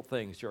difficult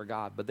things, dear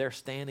God, but they're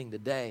standing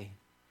today.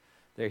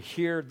 They're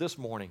here this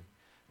morning,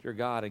 dear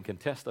God, and can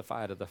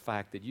testify to the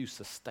fact that you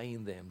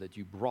sustained them, that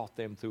you brought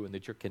them through, and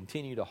that you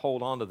continue to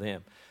hold on to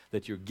them,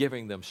 that you're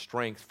giving them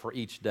strength for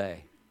each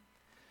day.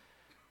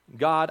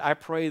 God, I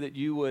pray that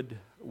you would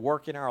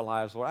work in our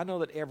lives, Lord. I know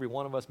that every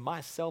one of us,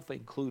 myself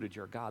included,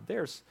 dear God,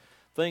 there's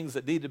things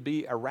that need to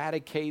be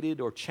eradicated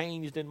or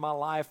changed in my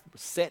life,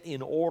 set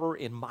in order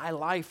in my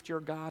life, dear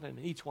God, and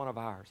each one of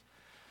ours.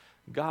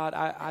 God,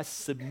 I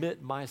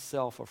submit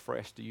myself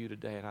afresh to you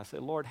today, and I say,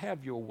 Lord,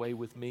 have your way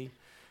with me.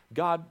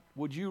 God,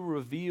 would you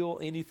reveal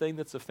anything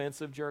that's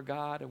offensive, dear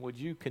God, and would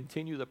you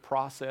continue the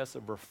process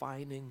of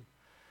refining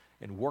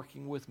and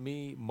working with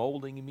me,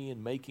 molding me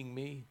and making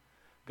me,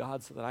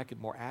 God, so that I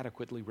could more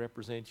adequately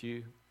represent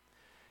you.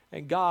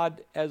 And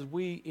God, as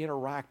we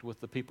interact with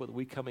the people that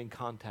we come in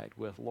contact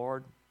with,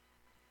 Lord,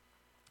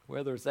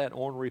 whether it's that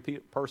ornery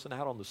person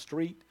out on the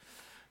street,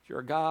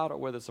 dear God, or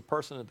whether it's a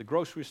person at the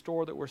grocery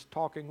store that we're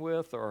talking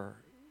with, or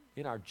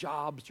in our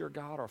jobs, dear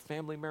God, our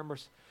family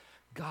members,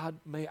 God,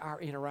 may our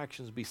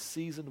interactions be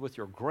seasoned with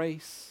your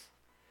grace.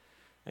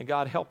 And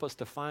God, help us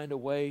to find a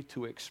way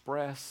to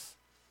express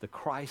the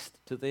Christ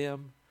to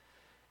them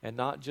and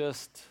not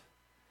just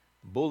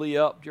bully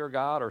up, dear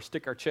God, or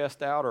stick our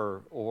chest out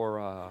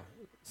or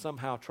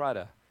somehow try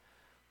to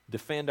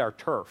defend our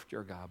turf,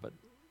 dear God. But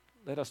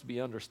let us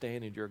be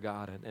understanding, dear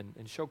God,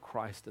 and show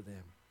Christ to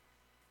them.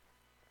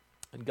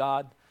 And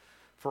God,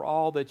 for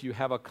all that you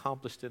have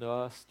accomplished in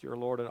us, dear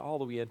Lord, and all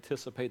that we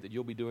anticipate that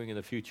you'll be doing in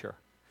the future,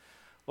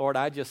 Lord,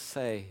 I just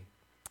say,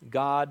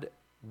 God,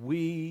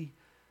 we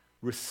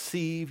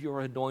receive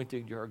your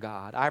anointing, dear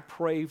God. I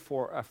pray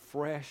for a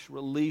fresh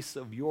release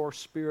of your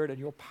spirit and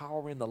your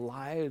power in the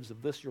lives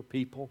of this, your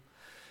people.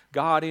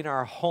 God, in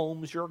our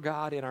homes, dear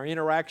God, in our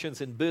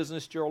interactions in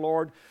business, dear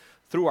Lord,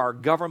 through our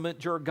government,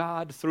 dear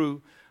God,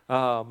 through,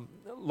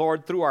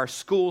 Lord, through our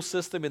school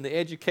system, in the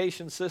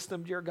education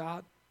system, dear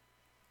God,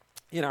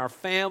 in our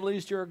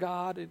families, dear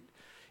God,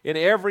 in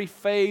every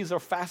phase or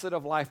facet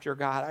of life, dear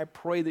God, I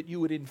pray that you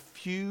would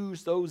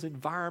infuse those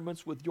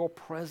environments with your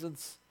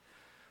presence,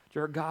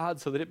 dear God,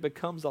 so that it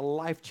becomes a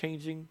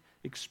life-changing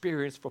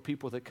experience for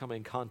people that come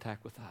in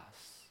contact with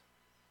us.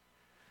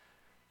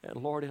 And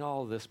Lord, in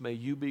all of this, may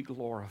you be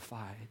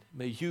glorified.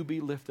 May you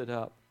be lifted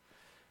up,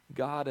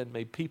 God, and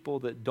may people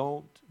that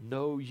don't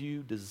know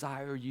you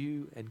desire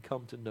you and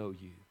come to know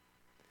you.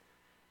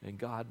 And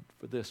God,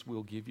 for this,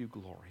 we'll give you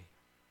glory.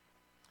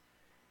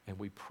 And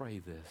we pray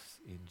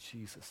this in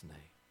Jesus'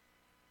 name.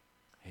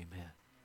 Amen.